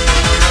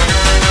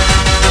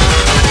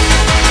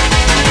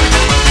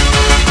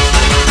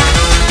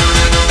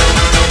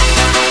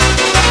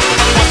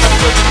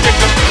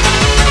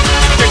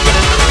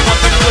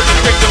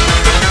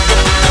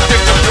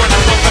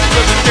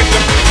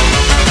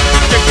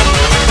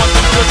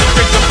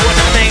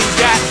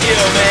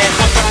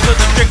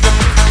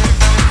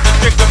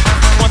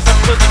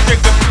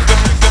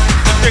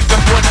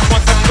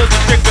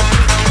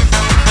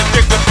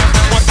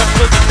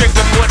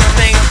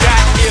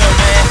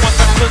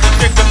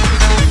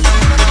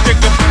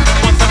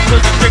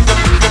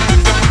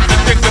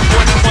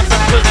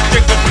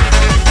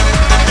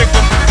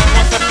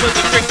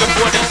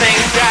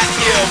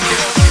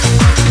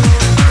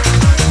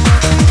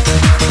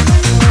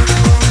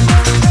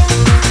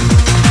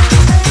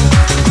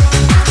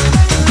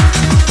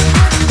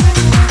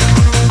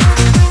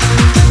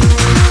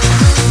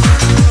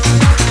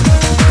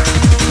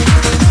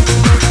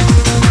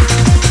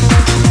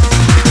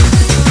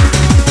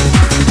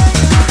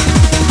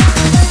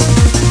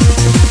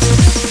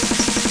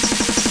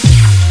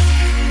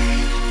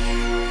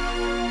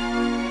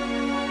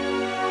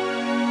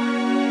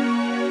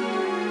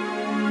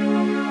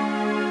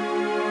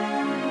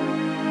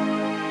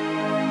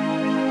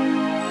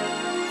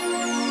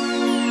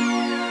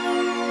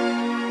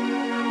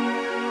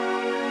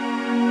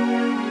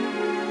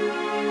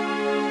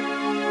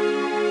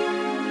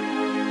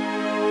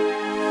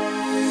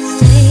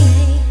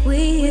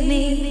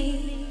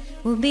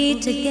 We'll be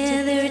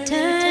together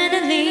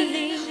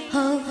eternally.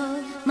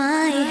 Hold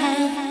my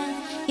hand.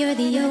 You're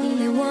the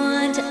only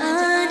one to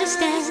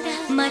understand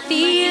my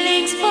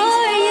feelings for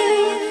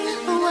you.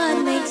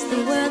 What makes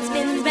the world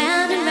spin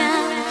round and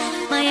round?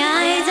 My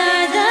eyes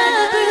are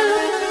the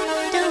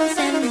proof. Don't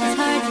send this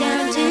heart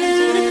down to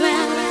the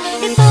ground.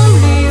 If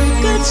only you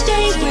could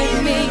stay with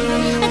me,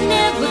 I'd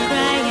never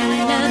cry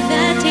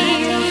another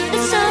tear. The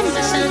sun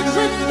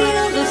would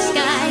fill the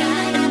sky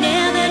and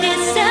never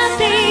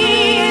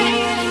disappear.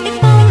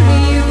 If only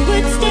you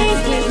would stay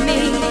with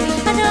me,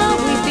 I'd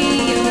always be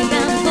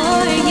around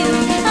for you.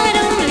 I'd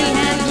only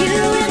have you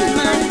in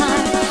my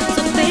heart,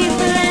 so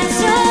faithful and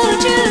so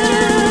true.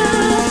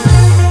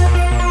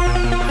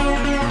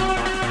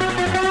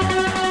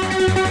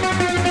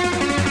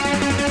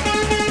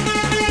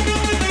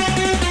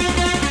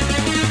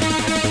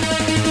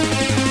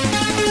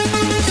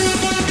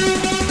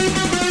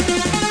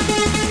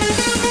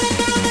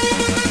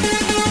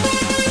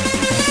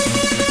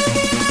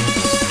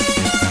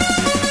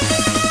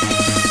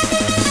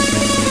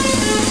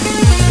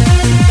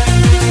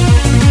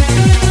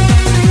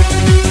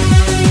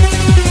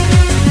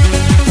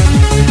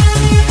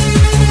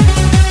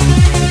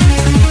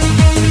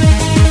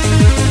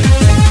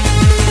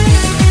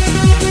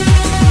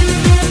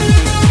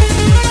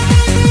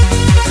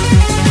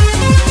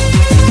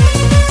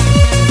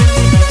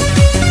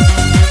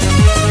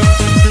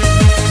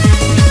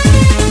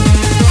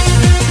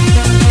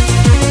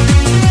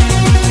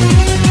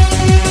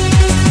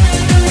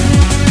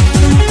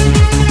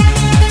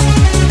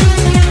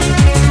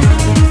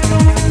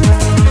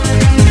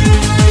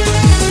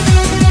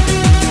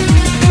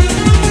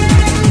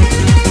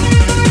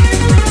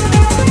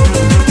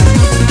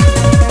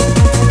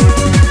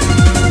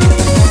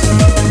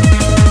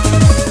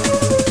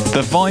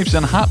 The Vibes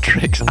and Hat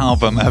Tricks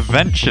album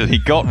eventually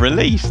got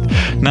released.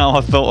 Now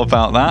I thought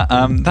about that,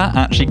 that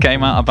actually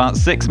came out about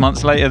 6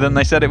 months later than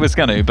they said it was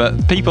going to,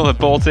 but people have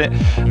bought it,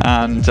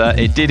 and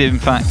it did in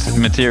fact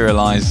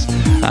materialise,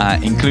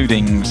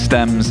 including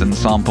stems and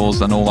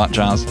samples and all that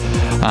jazz,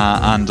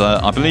 and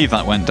I believe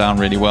that went down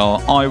really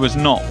well. I was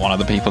not one of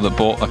the people that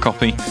bought a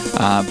copy,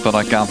 but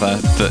I gather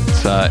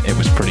that it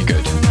was pretty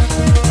good.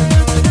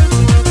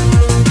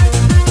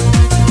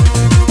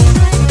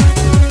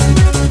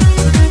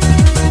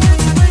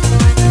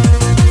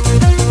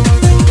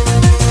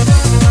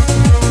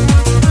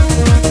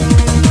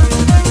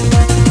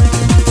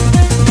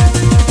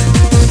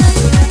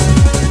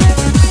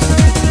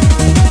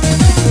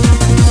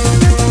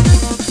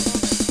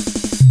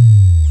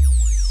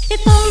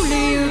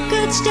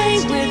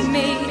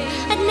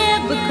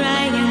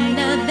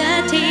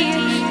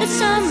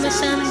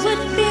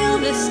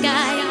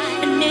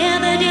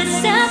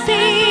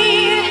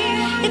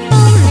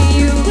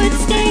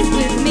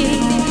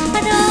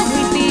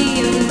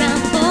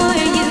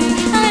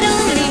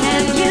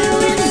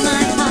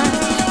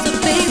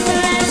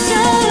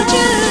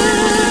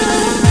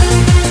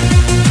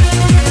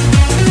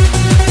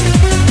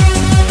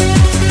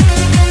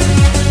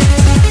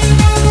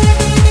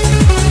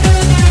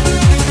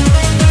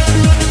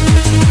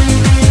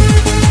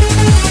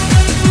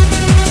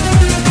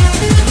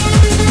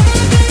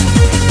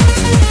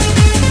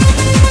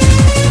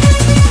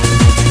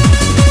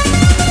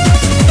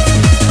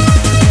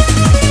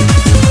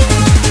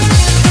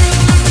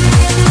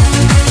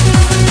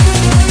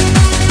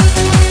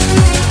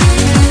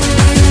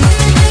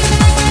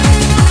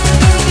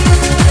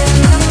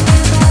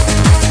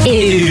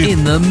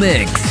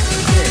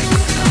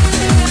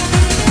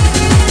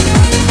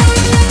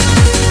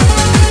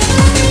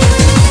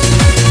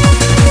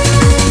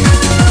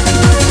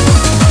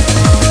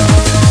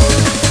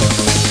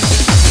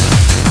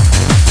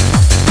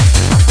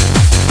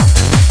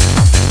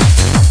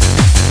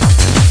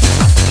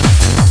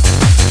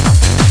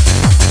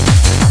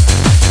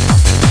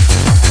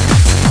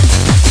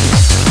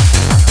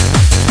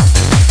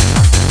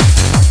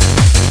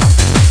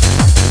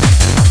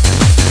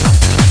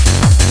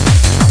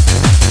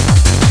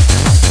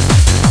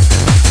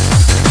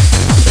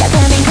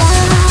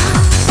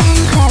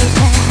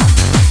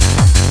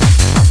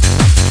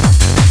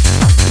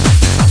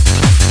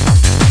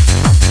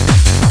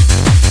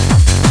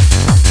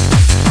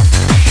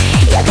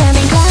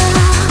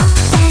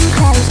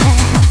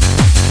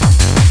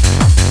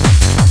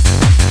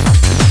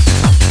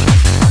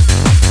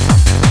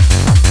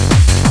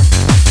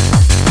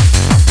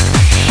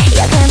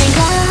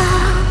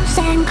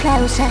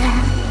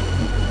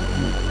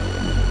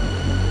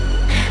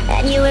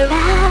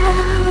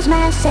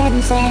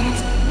 senses.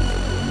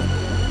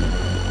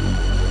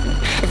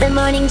 The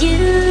morning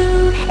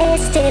dew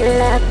is still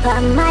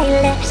upon my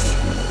lips.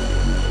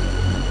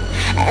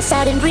 A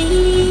sudden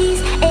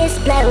breeze is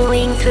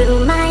blowing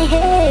through my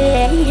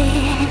hair.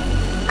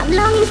 I'm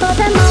longing for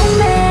the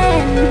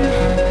moment,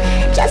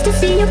 just to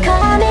see you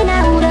coming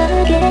out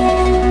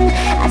again.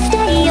 I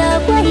stay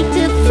awake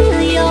to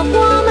feel your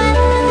warm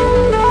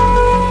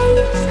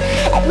embrace,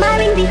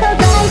 admiring the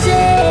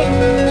horizon,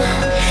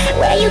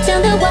 where you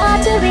turn the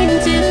water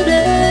into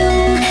blue.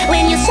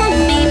 When your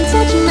sunbeam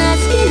touch my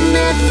skin, I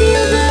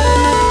feel the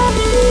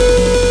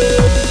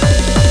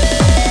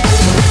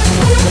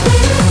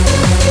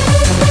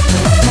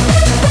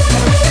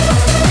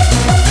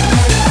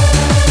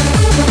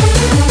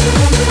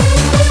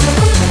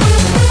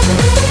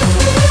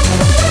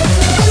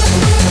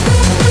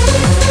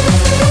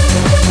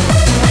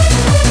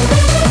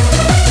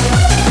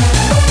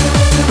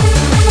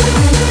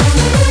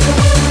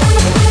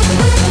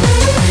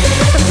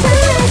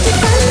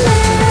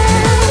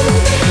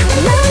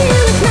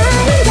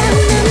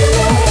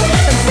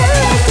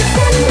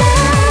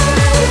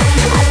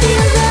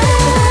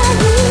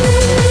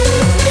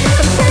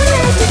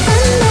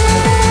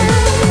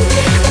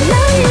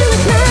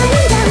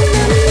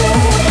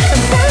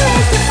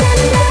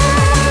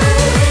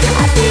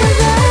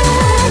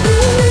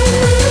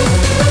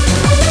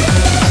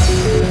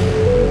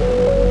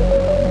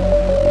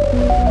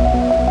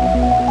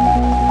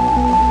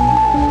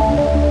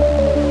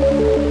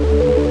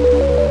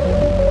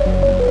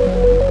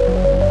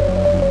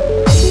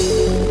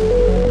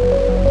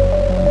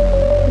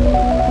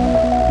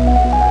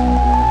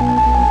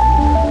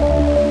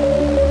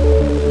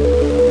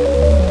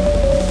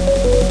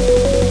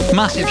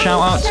massive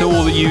shout out to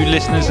all of you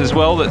listeners as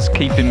well, that's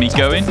keeping me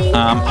going.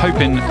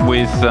 Hoping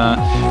with the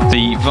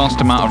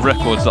vast amount of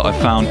records that I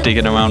found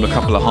digging around a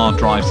couple of hard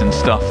drives and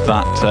stuff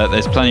that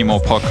there's plenty more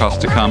podcasts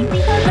to come.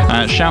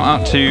 Shout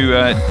out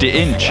to De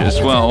Inch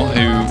as well,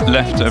 who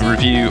left a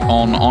review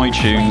on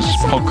iTunes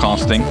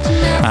podcasting.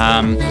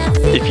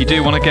 If you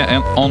do want to get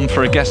on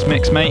for a guest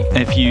mix, mate,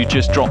 if you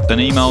just drop an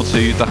email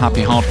to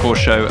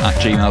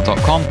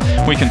thehappyhardcoreshow@gmail.com,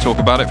 we can talk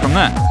about it from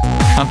there.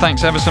 And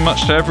thanks ever so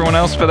much to everyone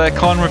else for their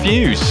kind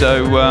reviews.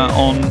 So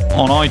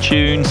on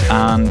iTunes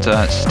and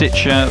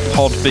Stitcher,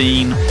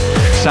 Podbean,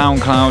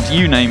 SoundCloud,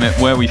 you name it,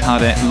 where we've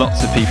had it,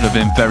 lots of people have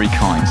been very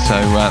kind. So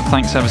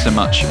thanks ever so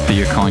much for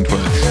your kind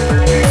words.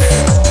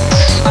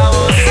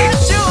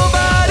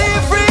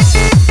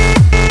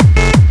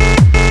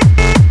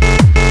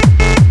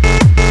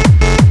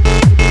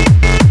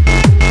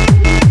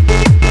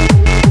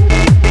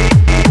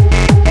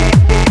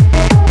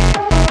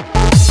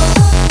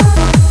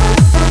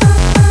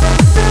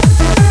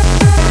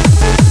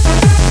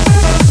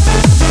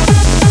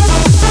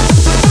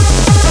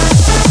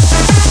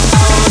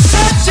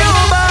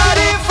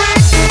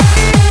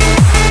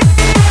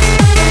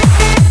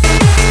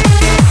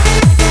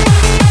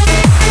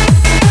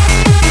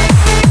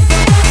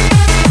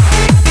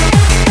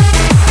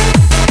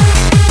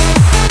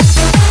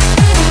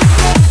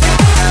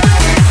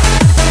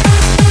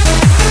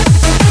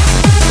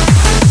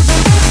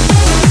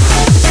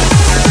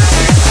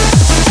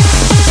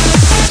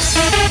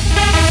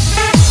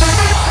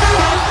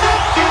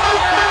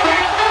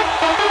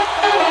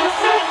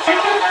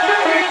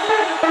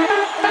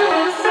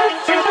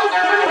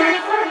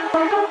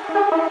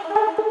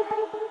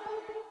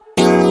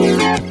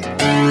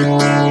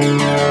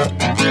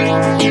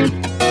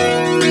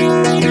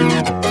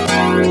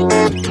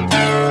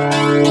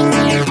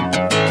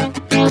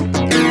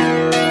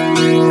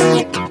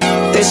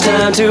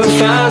 To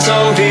find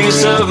some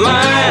peace of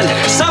mind,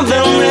 something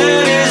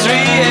that is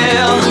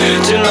real.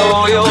 To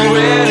know you're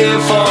ready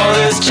for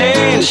this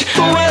change.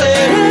 Will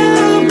it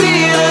ever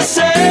be the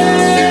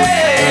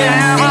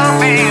same? Ever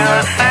be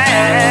the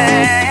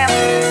same?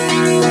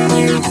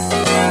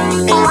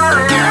 Will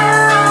it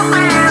ever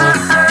be the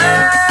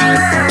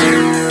same?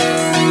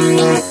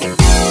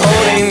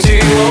 Holding to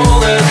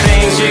all the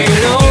things you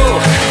know,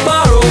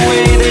 far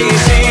away they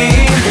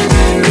seem.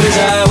 'Cause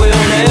I will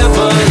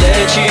never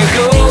let you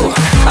go.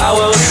 I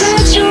will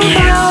set your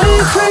body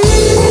free.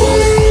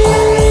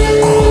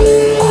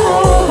 I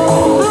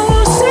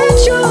will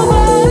set your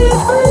body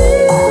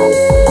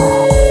free.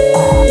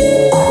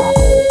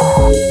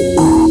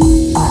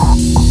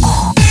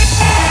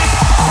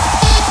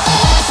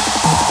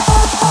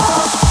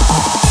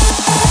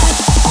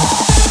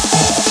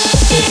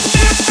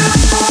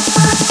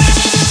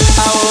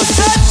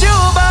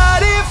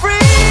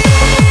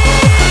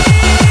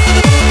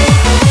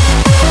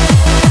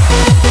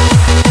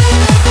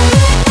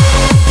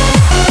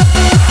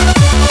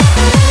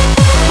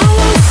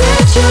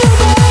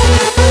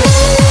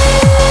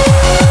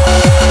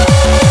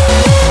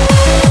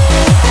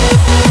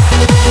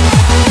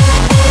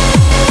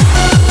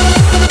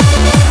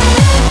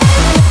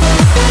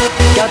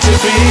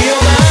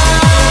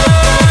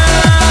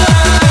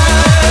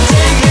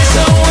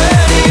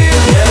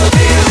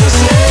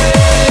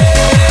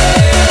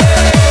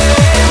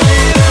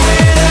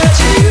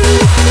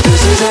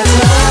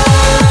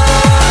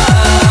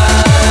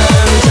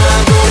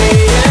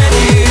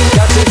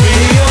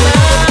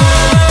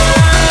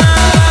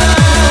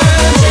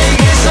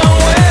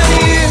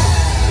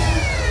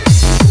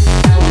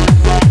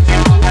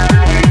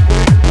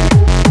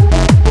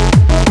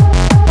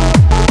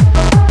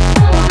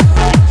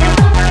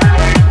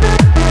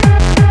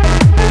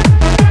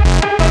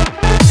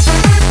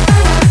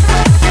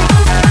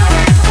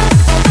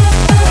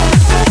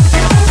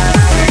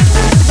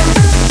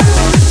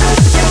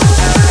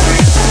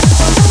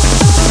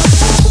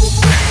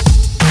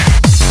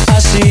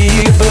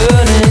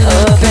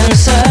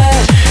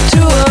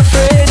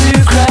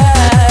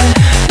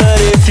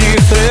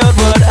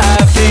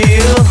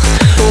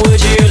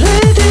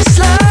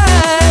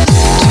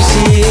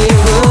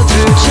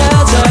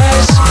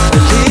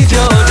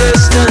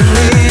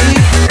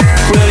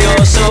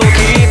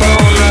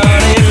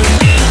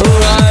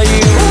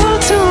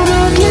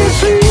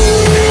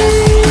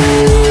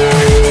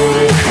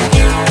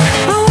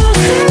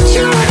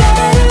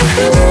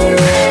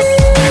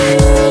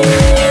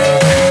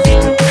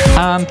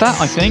 that,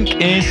 I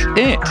think, is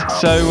it.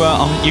 So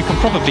you can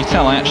probably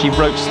tell I actually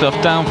wrote stuff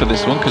down for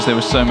this one because there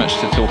was so much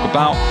to talk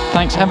about.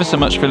 Thanks ever so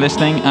much for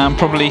listening, and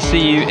probably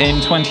see you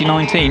in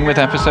 2019 with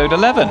episode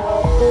 11.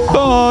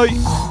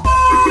 Bye!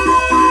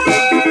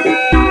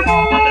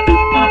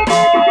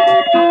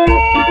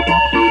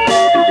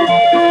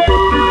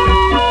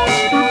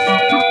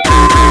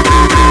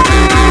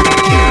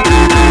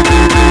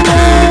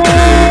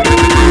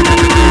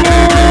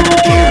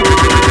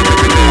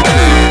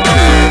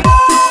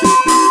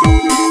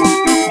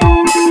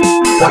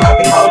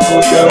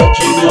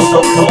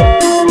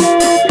 gmail.com.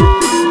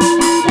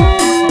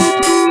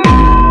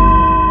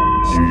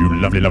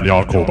 You lovely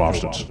hardcore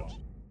bastards.